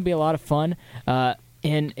 So it's going to be a lot of fun.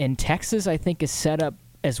 In Texas, I think, is set up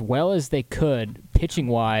as well as they could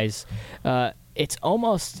pitching-wise. It's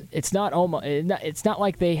not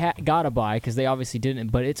like they got a bye because they obviously didn't,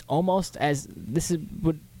 but it's almost as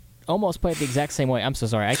would almost play out the exact same way. I'm so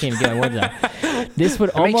sorry, I can't even get my words out. This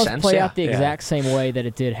would almost play out the exact same way that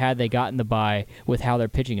it did had they gotten the bye with how their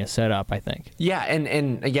pitching is set up, I think. Yeah,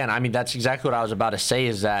 and again, I mean, that's exactly what I was about to say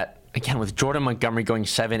is that, again, with Jordan Montgomery going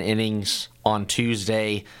 7 innings on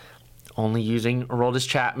Tuesday, only using Aroldis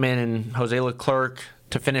Chapman and Jose Leclerc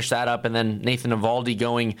to finish that up, and then Nathan Eovaldi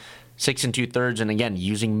going 6 2/3, and again,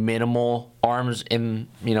 using minimal arms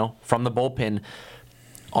from the bullpen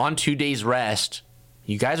on 2 days rest,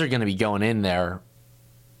 you guys are going to be going in there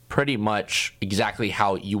pretty much exactly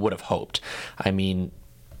how you would have hoped. I mean,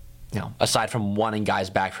 aside from wanting guys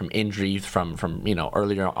back from injury from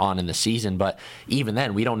earlier on in the season, but even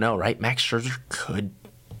then, we don't know, right? Max Scherzer could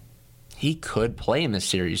play in this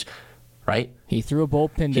series, right? He threw a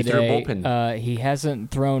bullpen today. He hasn't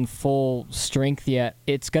thrown full strength yet.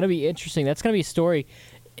 It's going to be interesting. That's going to be a story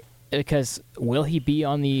because will he be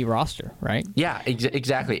on the roster, right? Yeah,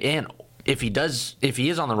 exactly. And if he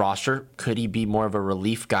is on the roster, could he be more of a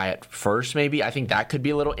relief guy at first, maybe? I think that could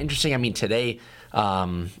be a little interesting. I mean, today,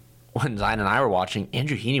 when Zion and I were watching,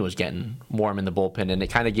 Andrew Heaney was getting warm in the bullpen, and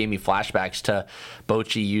it kind of gave me flashbacks to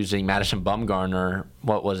Bochy using Madison Bumgarner.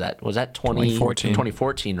 What was that? Was that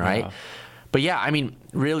 2014, right? Yeah. But yeah, I mean,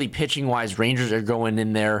 really pitching-wise, Rangers are going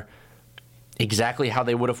in there exactly how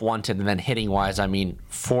they would have wanted, and then hitting-wise, I mean,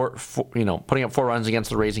 putting up 4 runs against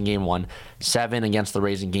the Rays in Game 1, 7 against the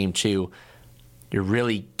Rays in Game 2. You're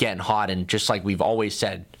really getting hot, and just like we've always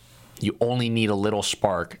said, you only need a little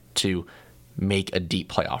spark to make a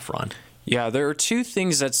deep playoff run. Yeah, there are 2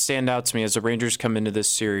 things that stand out to me as the Rangers come into this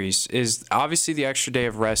series. Is obviously the extra day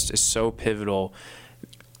of rest is so pivotal.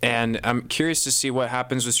 And I'm curious to see what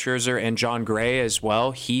happens with Scherzer and John Gray as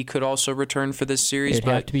well. He could also return for this series. It'd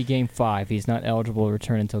have to be Game 5. He's not eligible to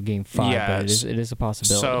return until Game 5, but it is a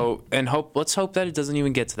possibility. So, let's hope that it doesn't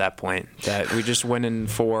even get to that point, that we just win in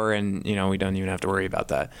 4 and we don't even have to worry about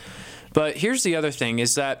that. But here's the other thing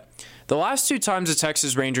is that the last 2 times the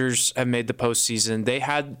Texas Rangers have made the postseason, they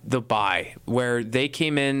had the bye where they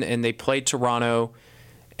came in and they played Toronto,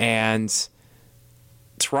 and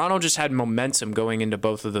Toronto just had momentum going into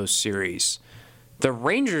both of those series. The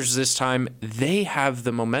Rangers this time, they have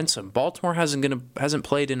the momentum. Baltimore hasn't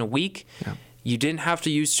played in a week. Yeah. You didn't have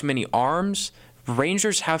to use too many arms.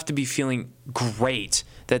 Rangers have to be feeling great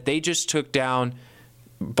that they just took down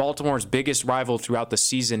Baltimore's biggest rival throughout the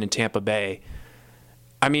season in Tampa Bay.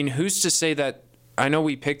 I mean, who's to say that? I know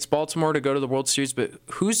we picked Baltimore to go to the World Series, but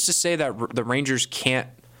who's to say that the Rangers can't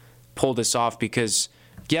pull this off? Because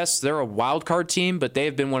yes, they're a wild card team, but they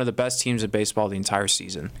have been one of the best teams in baseball the entire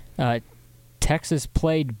season. Texas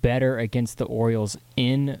played better against the Orioles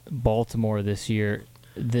in Baltimore this year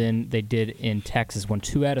than they did in Texas. Won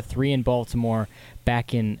 2 out of 3 in Baltimore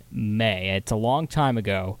back in May. It's a long time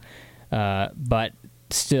ago, but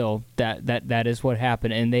still, that is what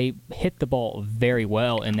happened, and they hit the ball very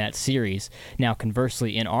well in that series. Now,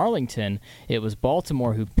 conversely, in Arlington, it was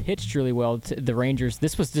Baltimore who pitched really well to the Rangers.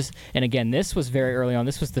 This was very early on.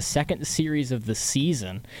 This was the second series of the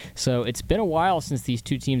season, so it's been a while since these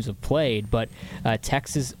 2 teams have played, but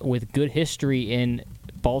Texas, with good history in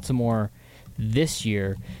Baltimore this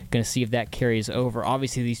year, going to see if that carries over.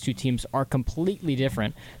 Obviously, these 2 teams are completely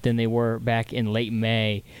different than they were back in late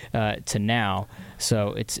May to now.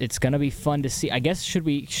 So it's going to be fun to see. I guess should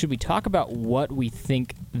we talk about what we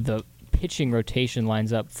think the pitching rotation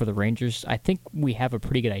lines up for the Rangers? I think we have a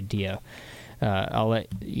pretty good idea. I'll let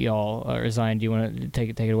y'all, Zion, do you want to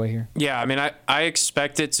take it away here? Yeah, I mean, I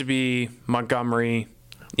expect it to be Montgomery,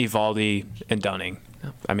 Eovaldi, and Dunning.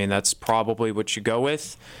 I mean, that's probably what you go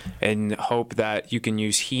with, and hope that you can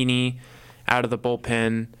use Heaney out of the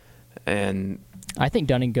bullpen. And I think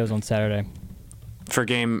Dunning goes on Saturday for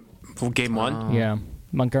game 1. Yeah,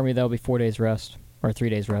 Montgomery, that'll be 4 days rest or 3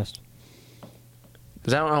 days rest.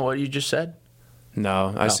 Is that not what you just said?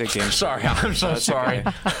 No, I say game. Sorry, I'm so sorry.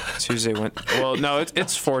 Okay. Tuesday went. Well, no,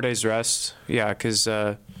 it's 4 days rest. Yeah, because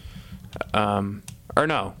or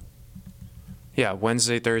no. Yeah,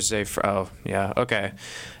 Wednesday, Thursday. Yeah, okay.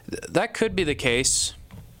 That could be the case.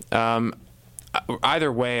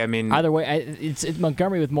 Either way, I mean. Either way, it's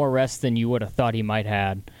Montgomery with more rest than you would have thought he might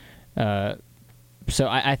had. So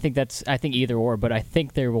I think either or, but I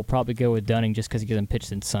think they will probably go with Dunning just because he hasn't pitched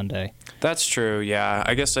since Sunday. That's true. Yeah,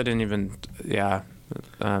 I guess I didn't even. Yeah,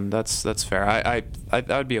 that's fair. I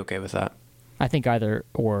would be okay with that. I think either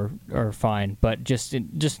or are fine, but just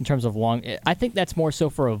in terms of long, I think that's more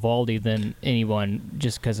so for Eovaldi than anyone,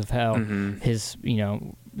 just because of how his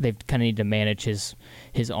they've kind of need to manage his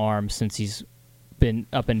arm since he's been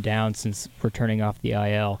up and down since returning off the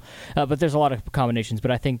IL. But there's a lot of combinations,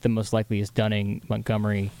 but I think the most likely is Dunning,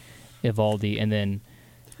 Montgomery, Eovaldi, and then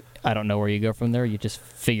I don't know where you go from there. You just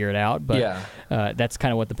figure it out. But that's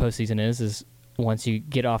kind of what the postseason is once you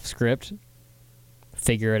get off script,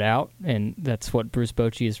 figure it out, and that's what Bruce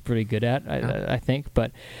Bochy is pretty good at, I think.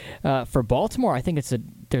 But for Baltimore, I think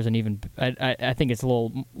I think it's a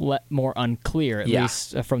little more unclear, at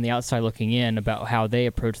least from the outside looking in, about how they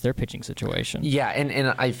approach their pitching situation. Yeah,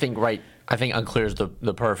 and I think unclear is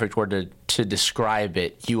the perfect word to describe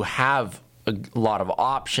it. You have a lot of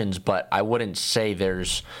options, but I wouldn't say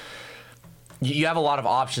you have a lot of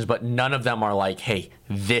options, but none of them are like, hey,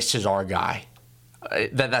 this is our guy.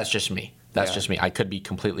 That's just me. That's just me. I could be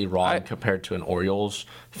completely wrong compared to an Orioles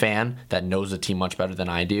fan that knows the team much better than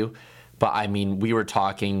I do. But, I mean,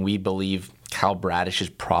 we believe Kyle Bradish is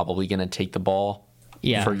probably going to take the ball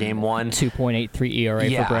for game one. 2.83 ERA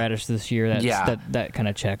for Bradish this year. That kind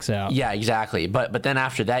of checks out. Yeah, exactly. But then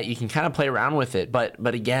after that, you can kind of play around with it.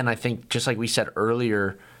 But again, I think just like we said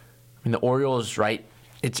earlier, I mean, the Orioles, right,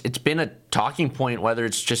 it's been a talking point, whether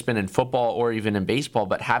it's just been in football or even in baseball,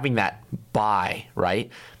 but having that bye, right,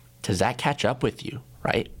 does that catch up with you,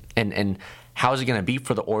 right? And how is it going to be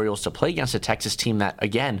for the Orioles to play against a Texas team that,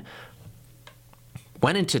 again,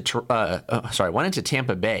 went into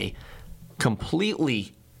Tampa Bay,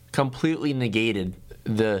 completely negated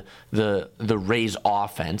the Rays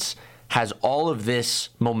offense, has all of this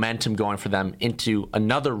momentum going for them into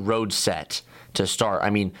another road set to start.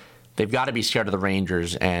 I mean, they've got to be scared of the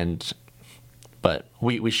Rangers, but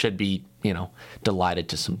we should be, delighted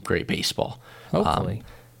to some great baseball. Hopefully.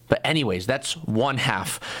 But anyways, that's one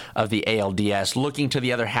half of the ALDS. Looking to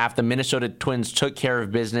the other half, the Minnesota Twins took care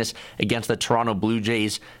of business against the Toronto Blue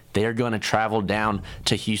Jays. They're going to travel down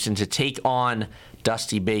to Houston to take on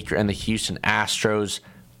Dusty Baker and the Houston Astros.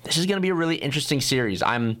 This is going to be a really interesting series.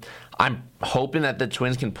 I'm hoping that the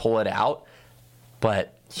Twins can pull it out,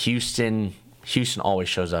 but Houston always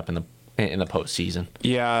shows up in the postseason.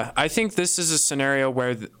 Yeah, I think this is a scenario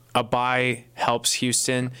where a bye helps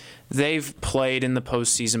Houston. They've played in the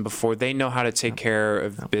postseason before. They know how to take care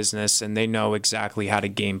of business, and they know exactly how to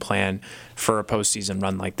game plan for a postseason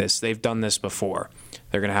run like this. They've done this before.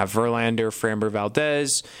 They're going to have Verlander, Framber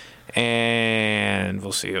Valdez, and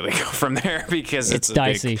we'll see how they go from there because it's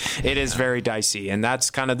dicey. It is very dicey, and that's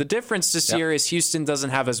kind of the difference this year is Houston doesn't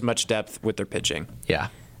have as much depth with their pitching. Yeah.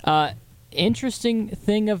 Interesting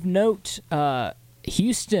thing of note,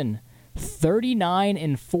 Houston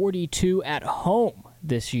 39-42 at home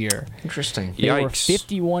this year. Interesting. They were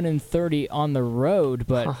 51-30 on the road,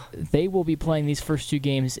 but they will be playing these first two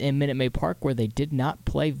games in Minute Maid Park where they did not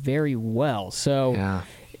play very well. So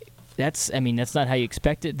that's not how you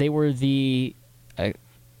expect it. They were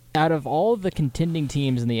out of all of the contending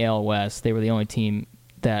teams in the AL West, they were the only team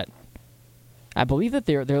that I believe that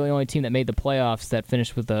they're the only team that made the playoffs that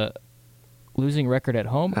finished with a losing record at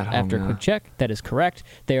home after a quick check. That is correct.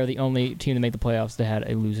 They are the only team that made the playoffs that had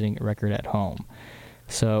a losing record at home.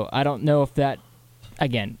 So I don't know if that,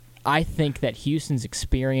 again, I think that Houston's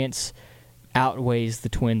experience outweighs the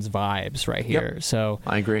Twins' vibes right here. Yep. So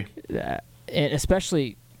I agree. And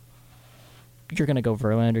especially, you're going to go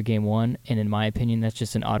Verlander game one, and in my opinion, that's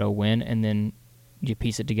just an auto win, and then you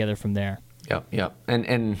piece it together from there. Yep.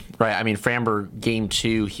 And right, I mean, Framber game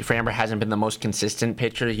two, Framber hasn't been the most consistent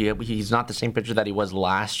pitcher. He's not the same pitcher that he was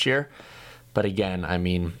last year. But again, I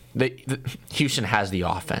mean, Houston has the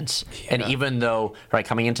offense. Yeah. And even though, right,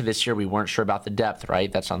 coming into this year, we weren't sure about the depth,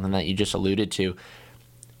 right? That's something that you just alluded to.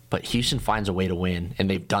 But Houston finds a way to win, and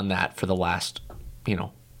they've done that for the last,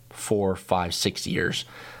 4, 5, 6 years.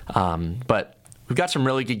 But we've got some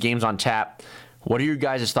really good games on tap. What are your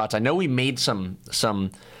guys' thoughts? I know we made some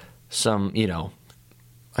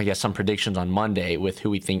I guess some predictions on Monday with who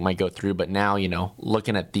we think might go through, but now,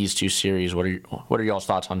 looking at these two series, what are y'all's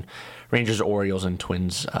thoughts on Rangers, Orioles, and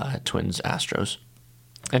Twins, Astros?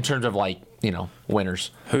 In terms of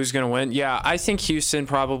winners. Who's going to win? Yeah, I think Houston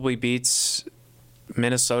probably beats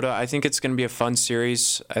Minnesota. I think it's going to be a fun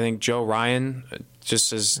series. I think Joe Ryan,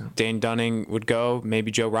 just as Dane Dunning would go,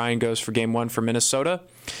 maybe Joe Ryan goes for game 1 for Minnesota.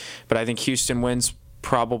 But I think Houston wins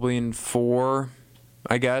probably in 4,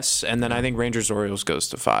 I guess. And then I think Rangers-Orioles goes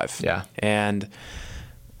to 5. Yeah. And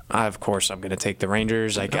of course I'm going to take the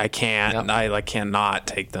Rangers. I can't. Yep. I cannot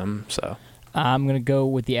take them. So I'm going to go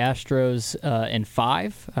with the Astros in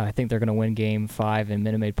 5. I think they're going to win Game 5 in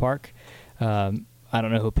Minute Maid Park. I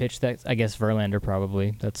don't know who pitched that. I guess Verlander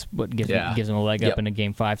probably. That's what gives him a leg up in a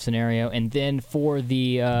Game 5 scenario. And then for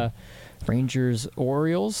the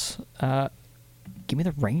Rangers-Orioles, give me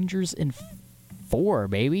the Rangers in 4,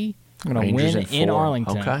 baby. I'm going to win in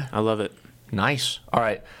Arlington. Okay. I love it. Nice. All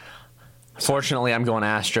right. Fortunately, I'm going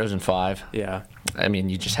Astros in 5. Yeah. I mean,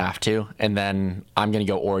 you just have to. And then I'm going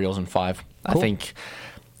to go Orioles in 5. Cool.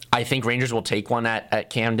 I think Rangers will take one at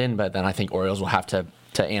Camden, but then I think Orioles will have to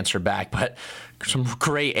answer back. But some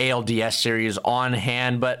great ALDS series on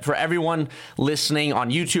hand. But for everyone listening on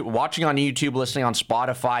YouTube, watching on YouTube, listening on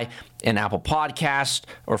Spotify and Apple Podcasts,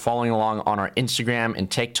 or following along on our Instagram and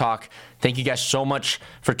TikTok, thank you guys so much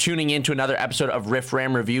for tuning in to another episode of Riff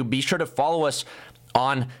Ram Review. Be sure to follow us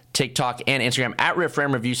on TikTok and Instagram at Riff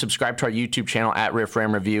Ram Review. Subscribe to our YouTube channel at Riff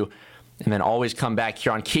Ram Review. And then always come back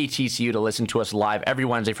here on KTCU to listen to us live every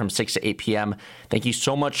Wednesday from 6 to 8 p.m. Thank you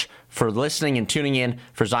so much for listening and tuning in.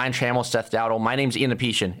 For Zion Trammell, Seth Dowdle, my name's Ian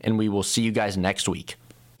Apetian, and we will see you guys next week.